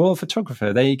official royal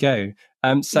photographer. There you go.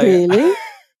 So really?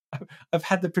 I've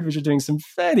had the privilege of doing some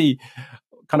fairly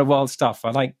kind of wild stuff.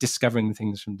 I like discovering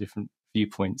things from different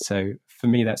viewpoints. So for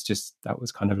me, that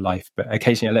was kind of life. But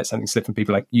occasionally I let something slip and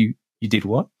people are like, you did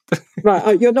what? Right.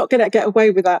 Oh, you're not going to get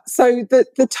away with that. So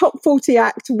the top 40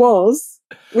 act was...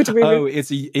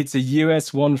 it's a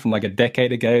US one from like a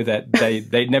decade ago that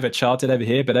they never charted over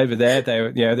here, but over there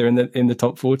they're in the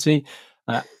top 40.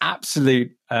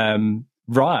 Absolute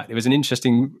riot. It was an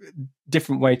interesting,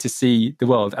 different way to see the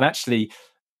world. And actually,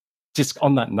 just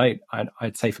on that note,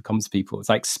 I'd say for comms people, it's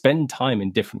like spend time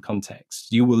in different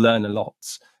contexts. You will learn a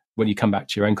lot when you come back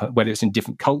to your own, whether it's in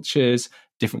different cultures,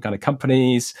 different kind of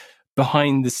companies,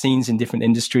 behind the scenes in different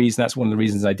industries. And that's one of the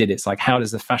reasons I did it. It's like, how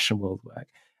does the fashion world work?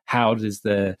 How does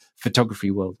the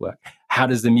photography world work? How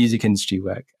does the music industry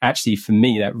work? Actually, for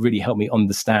me, that really helped me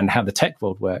understand how the tech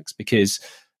world works because,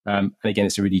 and again,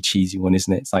 it's a really cheesy one,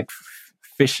 isn't it? It's like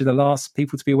fish are the last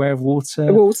people to be aware of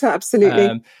water. Water,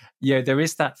 absolutely. There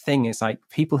is that thing. It's like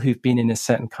people who've been in a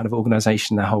certain kind of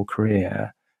organization their whole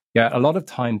career. A lot of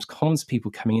times comms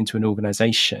people coming into an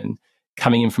organization,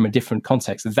 coming in from a different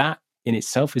context, that in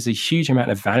itself is a huge amount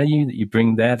of value that you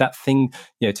bring there. That thing,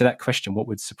 to that question, what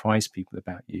would surprise people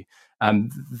about you?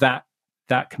 That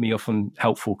can be often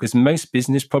helpful because most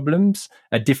business problems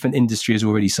a different industry has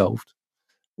already solved.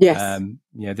 Yes.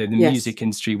 The music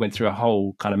industry went through a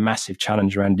whole kind of massive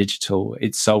challenge around digital.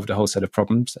 It solved a whole set of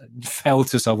problems, failed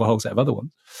to solve a whole set of other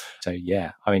ones. So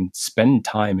spend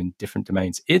time in different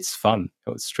domains. It's fun. It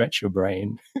will stretch your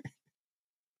brain.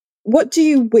 What do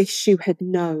you wish you had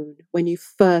known when you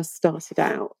first started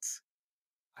out?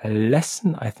 A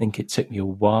lesson I think it took me a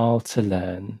while to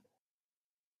learn.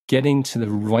 Getting to the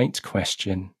right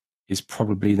question is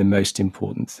probably the most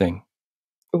important thing.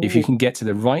 Ooh. If you can get to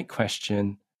the right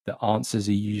question, the answers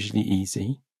are usually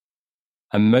easy.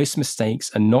 And most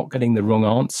mistakes are not getting the wrong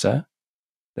answer,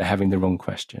 they're having the wrong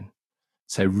question.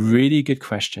 So really good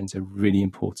questions are really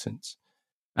important.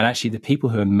 And actually, the people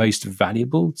who are most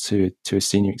valuable to a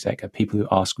senior exec are people who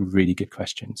ask really good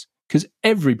questions because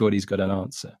everybody's got an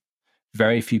answer.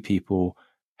 Very few people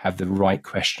have the right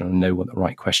question or know what the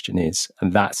right question is.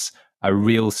 And that's a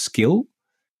real skill.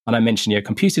 And I mentioned,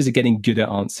 computers are getting good at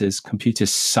answers.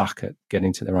 Computers suck at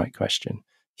getting to the right question.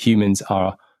 Humans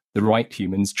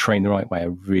trained the right way, are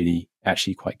really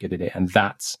actually quite good at it. And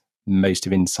that's most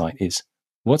of insight is,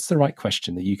 what's the right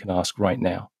question that you can ask right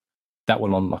now? That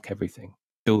will unlock everything.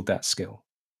 Build that skill.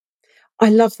 I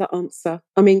love that answer.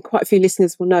 I mean, quite a few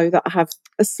listeners will know that I have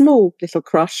a small little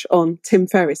crush on Tim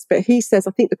Ferriss, but he says,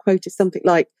 I think the quote is something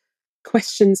like,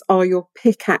 questions are your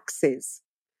pickaxes.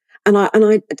 And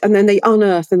then they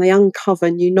unearth and they uncover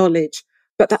new knowledge.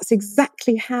 But that's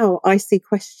exactly how I see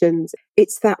questions.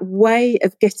 It's that way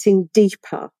of getting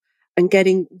deeper and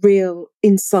getting real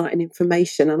insight and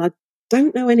information. And I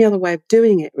don't know any other way of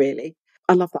doing it, really.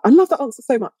 I love that. I love that answer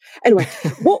so much. Anyway,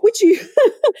 what would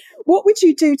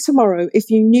you do tomorrow if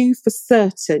you knew for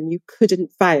certain you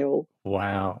couldn't fail?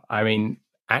 Wow. I mean,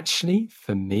 actually,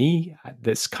 for me,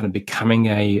 that's kind of becoming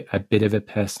a bit of a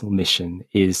personal mission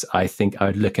is I think I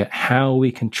would look at how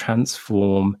we can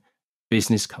transform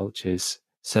business cultures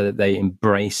so that they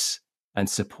embrace and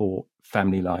support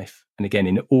family life. And again,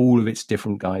 in all of its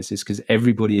different guises, because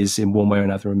everybody is in one way or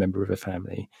another a member of a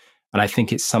family. And I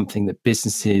think it's something that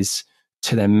businesses,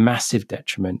 to their massive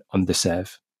detriment,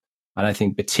 underserve. And I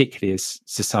think particularly as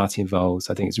society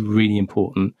evolves, I think it's really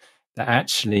important that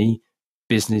actually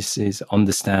businesses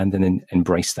understand and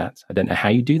embrace that. I don't know how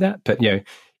you do that, but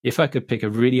if I could pick a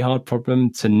really hard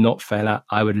problem to not fail at,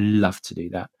 I would love to do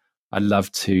that. I'd love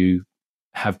to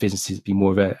have businesses be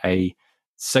more of a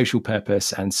social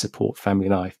purpose and support family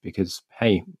life, because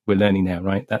hey, we're learning now,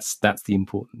 right? That's the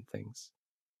important things.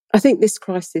 I think this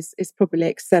crisis is probably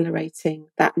accelerating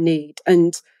that need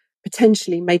and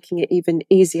potentially making it even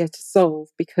easier to solve,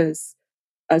 because,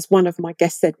 as one of my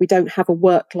guests said, we don't have a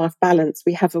work-life balance.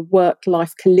 We have a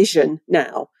work-life collision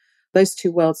now. Those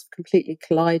two worlds have completely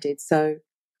collided. So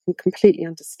I can completely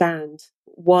understand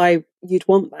why you'd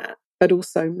want that. But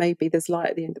also maybe there's light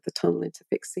at the end of the tunnel into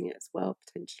fixing it as well,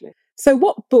 potentially. So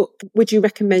what book would you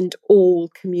recommend all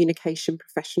communication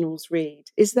professionals read?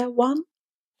 Is there one?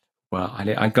 Well,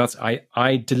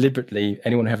 I deliberately,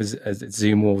 anyone who has a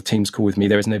Zoom or Teams call with me,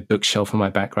 there is no bookshelf in my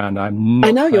background. I'm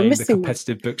not you're playing missing the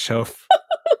competitive bookshelf.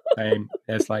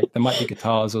 There's like, there might be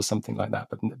guitars or something like that,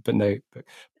 but no.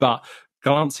 But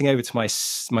glancing over to my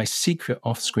secret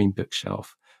off-screen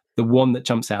bookshelf, the one that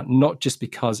jumps out, not just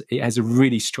because it has a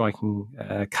really striking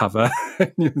cover,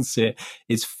 you can see it,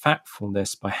 is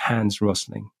Factfulness by Hans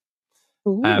Rosling.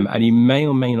 And you may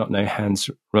or may not know Hans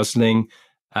Rosling.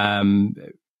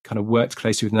 Kind of worked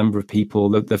closely with a number of people.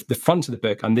 The front of the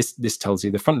book, and this tells you,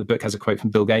 the front of the book has a quote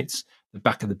from Bill Gates. The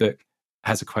back of the book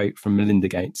has a quote from Melinda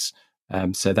Gates.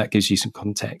 So that gives you some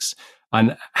context.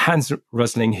 And Hans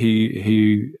Rosling,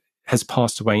 who has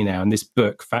passed away now, and this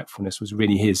book, Factfulness, was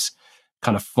really his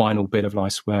kind of final bit of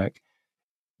life's work,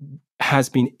 has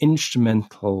been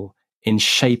instrumental in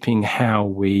shaping how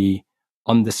we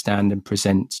understand and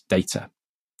present data.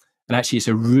 And actually, it's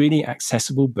a really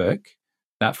accessible book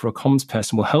that for a comms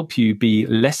person will help you be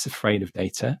less afraid of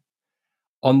data,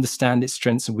 understand its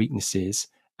strengths and weaknesses.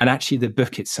 And actually, the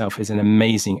book itself is an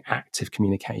amazing act of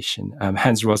communication.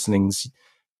 Hans Rosling's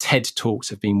TED Talks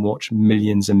have been watched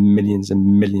millions and millions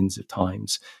and millions of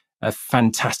times. A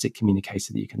fantastic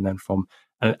communicator that you can learn from.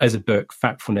 And as a book,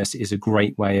 Factfulness is a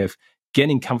great way of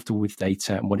getting comfortable with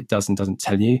data and what it does and doesn't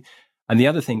tell you. And the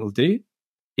other thing it'll do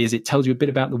is it tells you a bit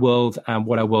about the world and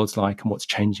what our world's like and what's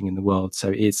changing in the world.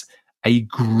 So it's a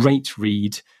great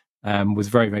read, was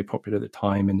very, very popular at the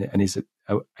time, and is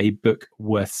a book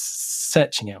worth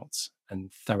searching out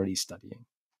and thoroughly studying.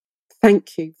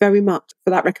 Thank you very much for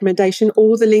that recommendation.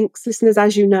 All the links, listeners,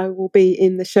 as you know, will be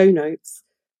in the show notes.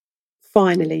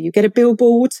 Finally, you get a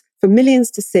billboard for millions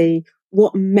to see.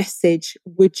 What message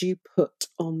would you put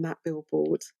on that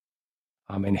billboard?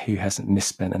 I mean, who hasn't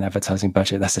misspent an advertising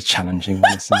budget? That's a challenging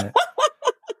one, isn't it?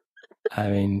 I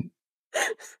mean,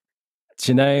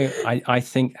 do you know, I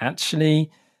think actually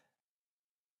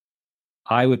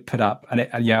I would put up, and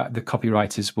the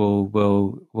copywriters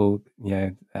will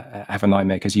have a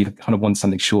nightmare because you kind of want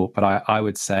something short, but I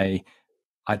would say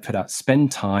I'd put up,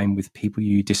 spend time with people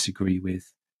you disagree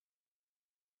with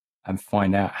and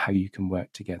find out how you can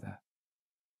work together.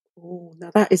 Oh,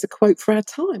 now that is a quote for our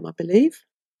time, I believe.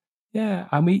 Yeah,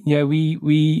 and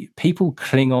we people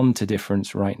cling on to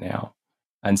difference right now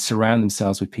and surround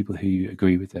themselves with people who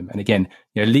agree with them. And again,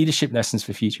 leadership lessons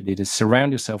for future leaders: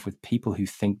 surround yourself with people who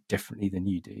think differently than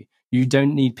you do. You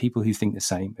don't need people who think the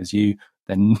same as you.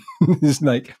 Then it's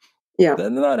like, they're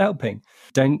not helping.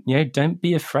 Don't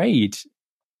be afraid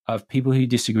of people who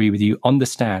disagree with you.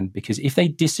 Understand, because if they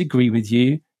disagree with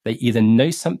you, they either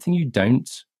know something you don't,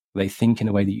 or they think in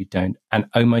a way that you don't. And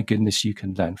oh my goodness, you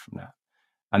can learn from that.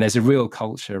 And there's a real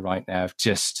culture right now of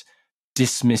just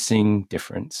dismissing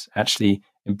difference. Actually,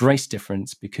 embrace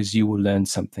difference, because you will learn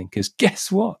something. Because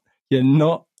guess what? You're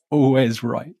not always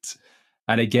right.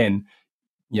 And again,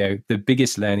 the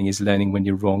biggest learning is learning when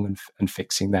you're wrong and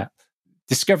fixing that.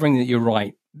 Discovering that you're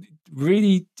right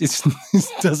really just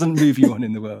doesn't move you on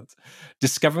in the world.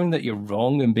 Discovering that you're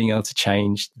wrong and being able to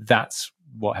change, that's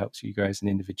what helps you grow as an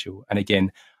individual. And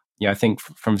again, I think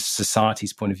from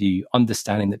society's point of view,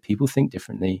 understanding that people think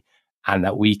differently and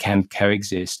that we can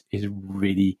coexist is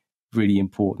really, really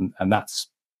important. And that's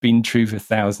been true for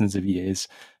thousands of years.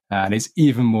 And it's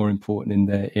even more important in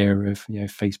the era of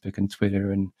Facebook and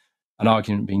Twitter and an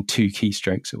argument being 2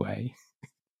 keystrokes away.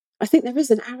 I think there is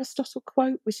an Aristotle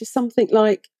quote, which is something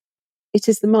like, "It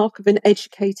is the mark of an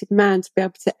educated man to be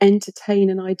able to entertain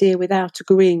an idea without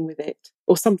agreeing with it,"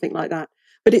 or something like that.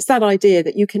 But it's that idea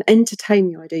that you can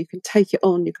entertain the idea, you can take it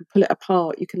on, you can pull it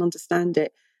apart, you can understand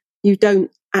it. You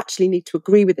don't actually need to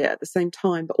agree with it at the same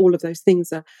time, but all of those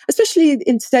things are, especially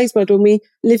in today's world when we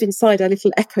live inside our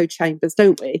little echo chambers,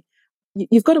 don't we?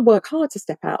 You've got to work hard to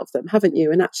step out of them, haven't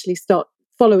you? And actually start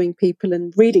following people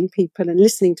and reading people and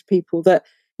listening to people that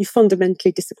you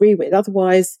fundamentally disagree with.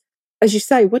 Otherwise, as you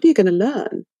say, what are you going to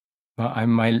learn? Well,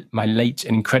 my late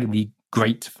and incredibly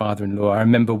great father-in-law. I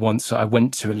remember once I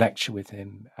went to a lecture with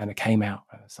him and I came out.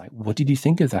 I was like, what did you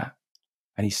think of that?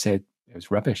 And he said, it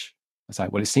was rubbish. I was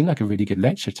like, well, it seemed like a really good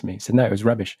lecture to me. He said, no, it was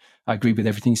rubbish. I agree with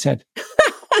everything you said.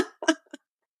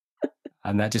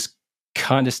 And that just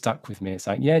kind of stuck with me. It's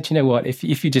like, yeah, do you know what? If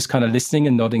you're just kind of listening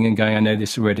and nodding and going, I know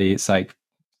this already, it's like,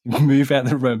 move out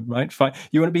of the room, right? Fine.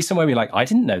 You want to be somewhere where you're like, I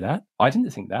didn't know that. I didn't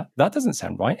think that. That doesn't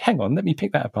sound right. Hang on, let me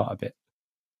pick that apart a bit.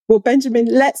 Well, Benjamin,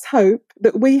 let's hope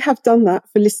that we have done that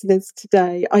for listeners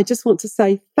today. I just want to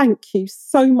say thank you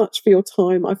so much for your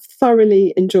time. I've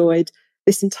thoroughly enjoyed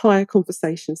this entire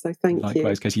conversation. So thank you.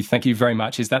 Likewise, Katie. Thank you very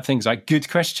much. Is that things like good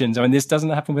questions? I mean, this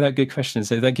doesn't happen without good questions.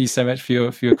 So thank you so much for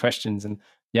your questions. And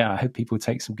yeah, I hope people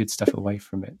take some good stuff away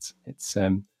from it. It's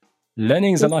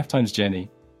learning is a lifetime's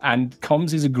journey. And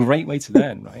comms is a great way to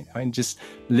learn, right? I mean, just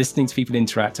listening to people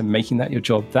interact and making that your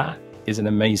job, that is an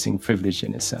amazing privilege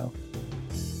in itself.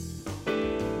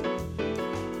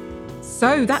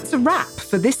 So that's a wrap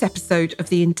for this episode of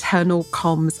the Internal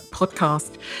Comms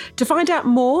podcast. To find out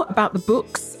more about the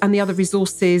books and the other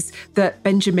resources that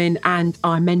Benjamin and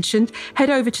I mentioned,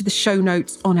 head over to the show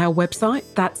notes on our website.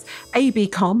 That's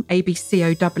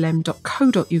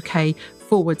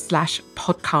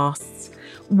abcom.co.uk/podcasts.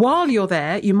 While you're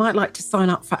there, you might like to sign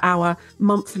up for our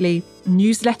monthly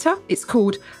newsletter. It's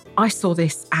called I Saw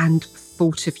This and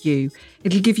Thought of You.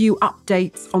 It'll give you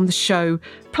updates on the show,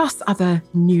 plus other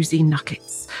newsy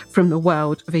nuggets from the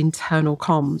world of internal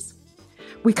comms.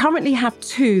 We currently have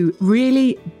 2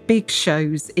 really big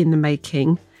shows in the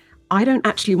making. I don't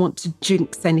actually want to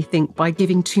jinx anything by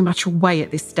giving too much away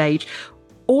at this stage.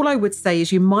 All I would say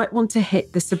is you might want to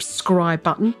hit the subscribe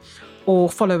button or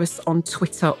follow us on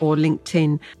Twitter or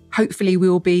LinkedIn. Hopefully we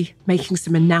will be making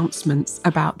some announcements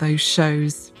about those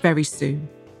shows very soon.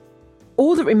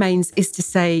 All that remains is to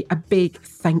say a big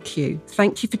thank you.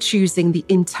 Thank you for choosing the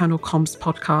Internal Comms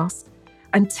podcast.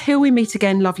 Until we meet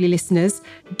again, lovely listeners,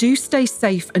 do stay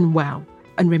safe and well.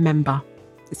 And remember,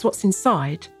 it's what's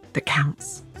inside that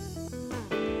counts.